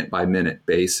day-to-day, minute-by-minute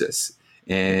basis.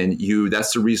 And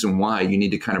that's the reason why you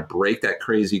need to kind of break that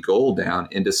crazy goal down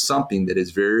into something that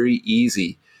is very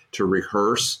easy to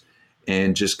rehearse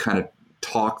and just kind of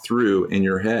talk through in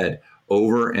your head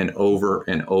over and over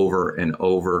and over and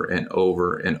over and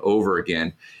over and over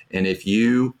again. And if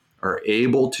you are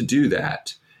able to do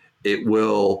that, it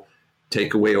will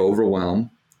take away overwhelm.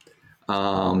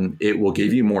 It will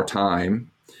give you more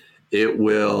time. It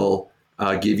will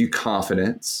give you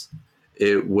confidence.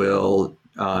 It will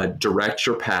direct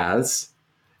your paths.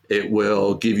 It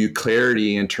will give you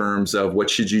clarity in terms of what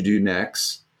should you do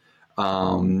next.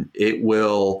 It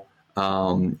will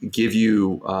give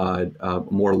you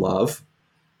more love,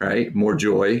 right? More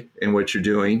joy in what you're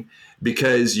doing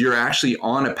because you're actually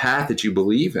on a path that you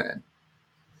believe in.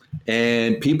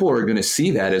 And people are going to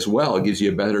see that as well. It gives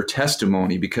you a better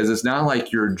testimony because it's not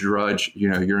like you're a drudge,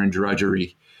 you're in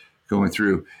drudgery going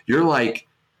through. You're like,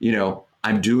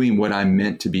 I'm doing what I'm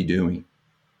meant to be doing.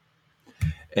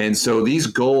 And so these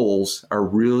goals are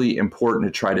really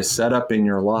important to try to set up in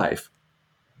your life.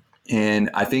 And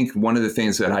I think one of the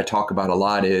things that I talk about a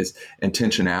lot is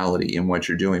intentionality in what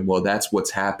you're doing. Well, that's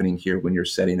what's happening here when you're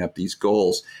setting up these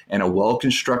goals. And a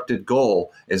well-constructed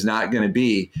goal is not going to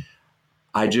be,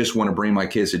 I just want to bring my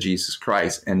kids to Jesus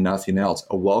Christ and nothing else.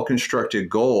 A well-constructed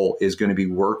goal is going to be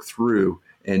worked through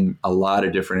in a lot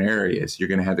of different areas. You're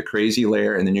going to have the crazy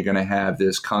layer, and then you're going to have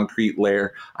this concrete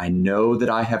layer. I know that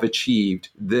I have achieved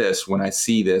this when I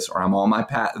see this, or I'm on my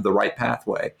path, the right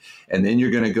pathway. And then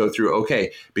you're going to go through,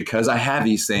 okay, because I have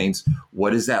these things,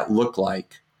 what does that look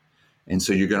like? And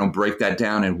so you're going to break that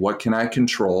down and what can I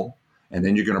control? And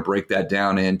then you're going to break that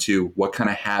down into what kind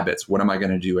of habits, what am I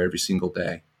going to do every single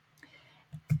day?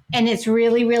 And it's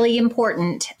really, really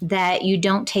important that you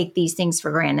don't take these things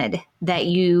for granted, that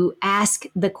you ask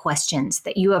the questions,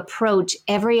 that you approach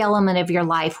every element of your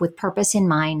life with purpose in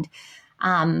mind.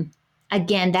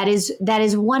 Again, that is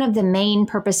one of the main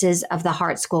purposes of the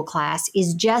Heart School class,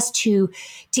 is just to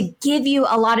give you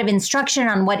a lot of instruction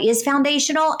on what is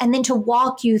foundational, and then to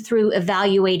walk you through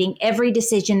evaluating every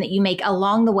decision that you make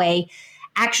along the way,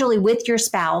 actually with your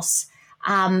spouse,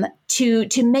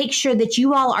 to make sure that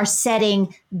you all are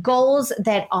setting goals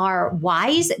that are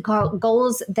wise,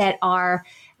 goals that are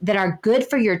good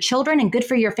for your children and good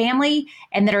for your family,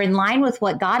 and that are in line with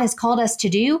what God has called us to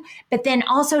do, but then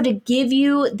also to give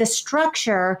you the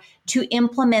structure to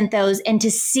implement those and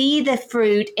to see the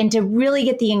fruit and to really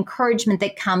get the encouragement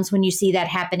that comes when you see that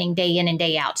happening day in and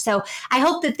day out. So I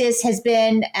hope that this has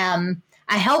been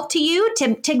a help to you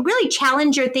to really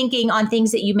challenge your thinking on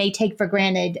things that you may take for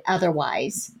granted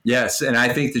otherwise. Yes, and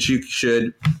I think that you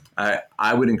should,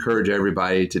 I would encourage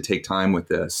everybody to take time with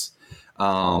this.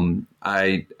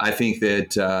 I think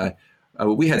that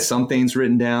we had some things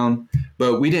written down,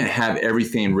 but we didn't have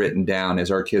everything written down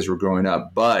as our kids were growing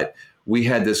up. But we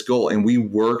had this goal, and we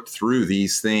worked through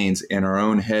these things in our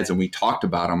own heads, and we talked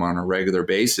about them on a regular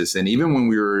basis. And even when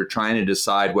we were trying to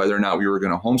decide whether or not we were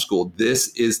going to homeschool, this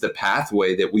is the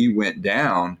pathway that we went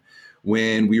down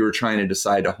when we were trying to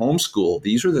decide to homeschool.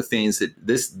 These are the things that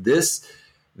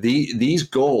these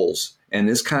goals and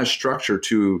this kind of structure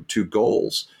to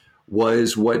goals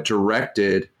was what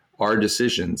directed our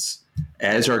decisions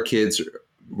as our kids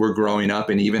were growing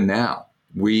up, and even now.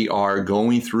 We are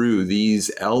going through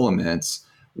these elements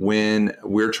when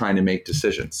we're trying to make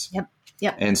decisions.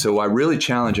 Yep. And so I really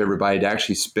challenge everybody to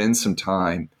actually spend some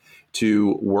time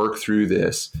to work through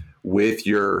this with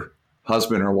your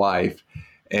husband or wife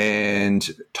and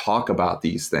talk about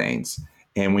these things.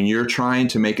 And when you're trying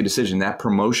to make a decision, that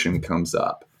promotion comes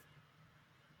up.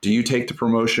 Do you take the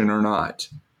promotion or not?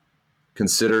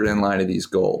 Consider it in light of these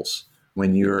goals.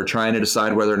 When you're trying to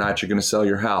decide whether or not you're going to sell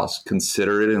your house,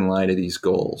 consider it in light of these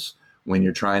goals. When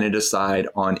you're trying to decide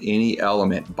on any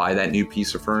element, buy that new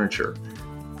piece of furniture,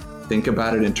 think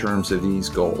about it in terms of these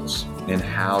goals and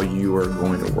how you are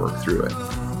going to work through it.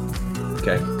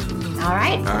 Okay? All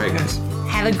right. All right, guys.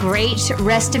 Have a great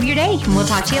rest of your day, and we'll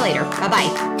talk to you later.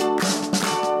 Bye-bye.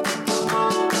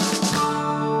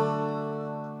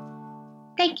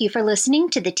 Thank you for listening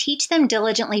to the Teach Them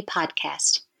Diligently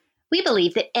podcast. We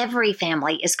believe that every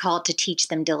family is called to teach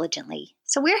them diligently,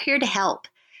 so we're here to help.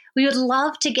 We would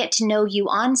love to get to know you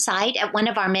on site at one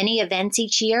of our many events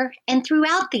each year and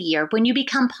throughout the year when you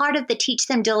become part of the Teach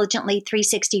Them Diligently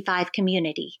 365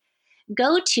 community.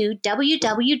 Go to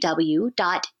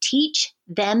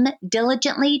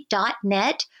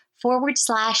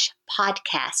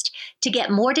www.teachthemdiligently.net/podcast to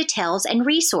get more details and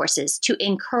resources to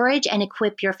encourage and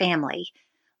equip your family.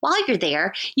 While you're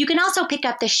there, you can also pick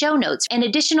up the show notes and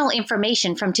additional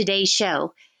information from today's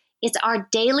show. It's our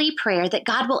daily prayer that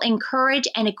God will encourage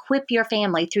and equip your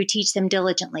family through Teach Them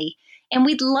Diligently, and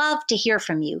we'd love to hear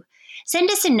from you.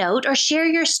 Send us a note or share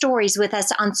your stories with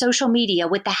us on social media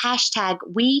with the hashtag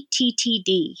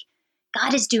WeTTD.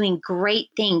 God is doing great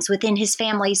things within His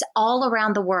families all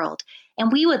around the world,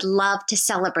 and we would love to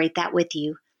celebrate that with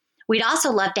you. We'd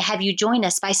also love to have you join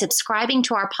us by subscribing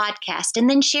to our podcast and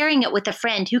then sharing it with a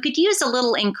friend who could use a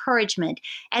little encouragement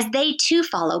as they too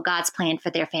follow God's plan for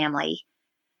their family.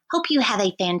 Hope you have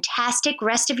a fantastic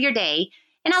rest of your day,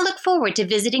 and I look forward to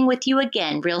visiting with you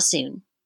again real soon.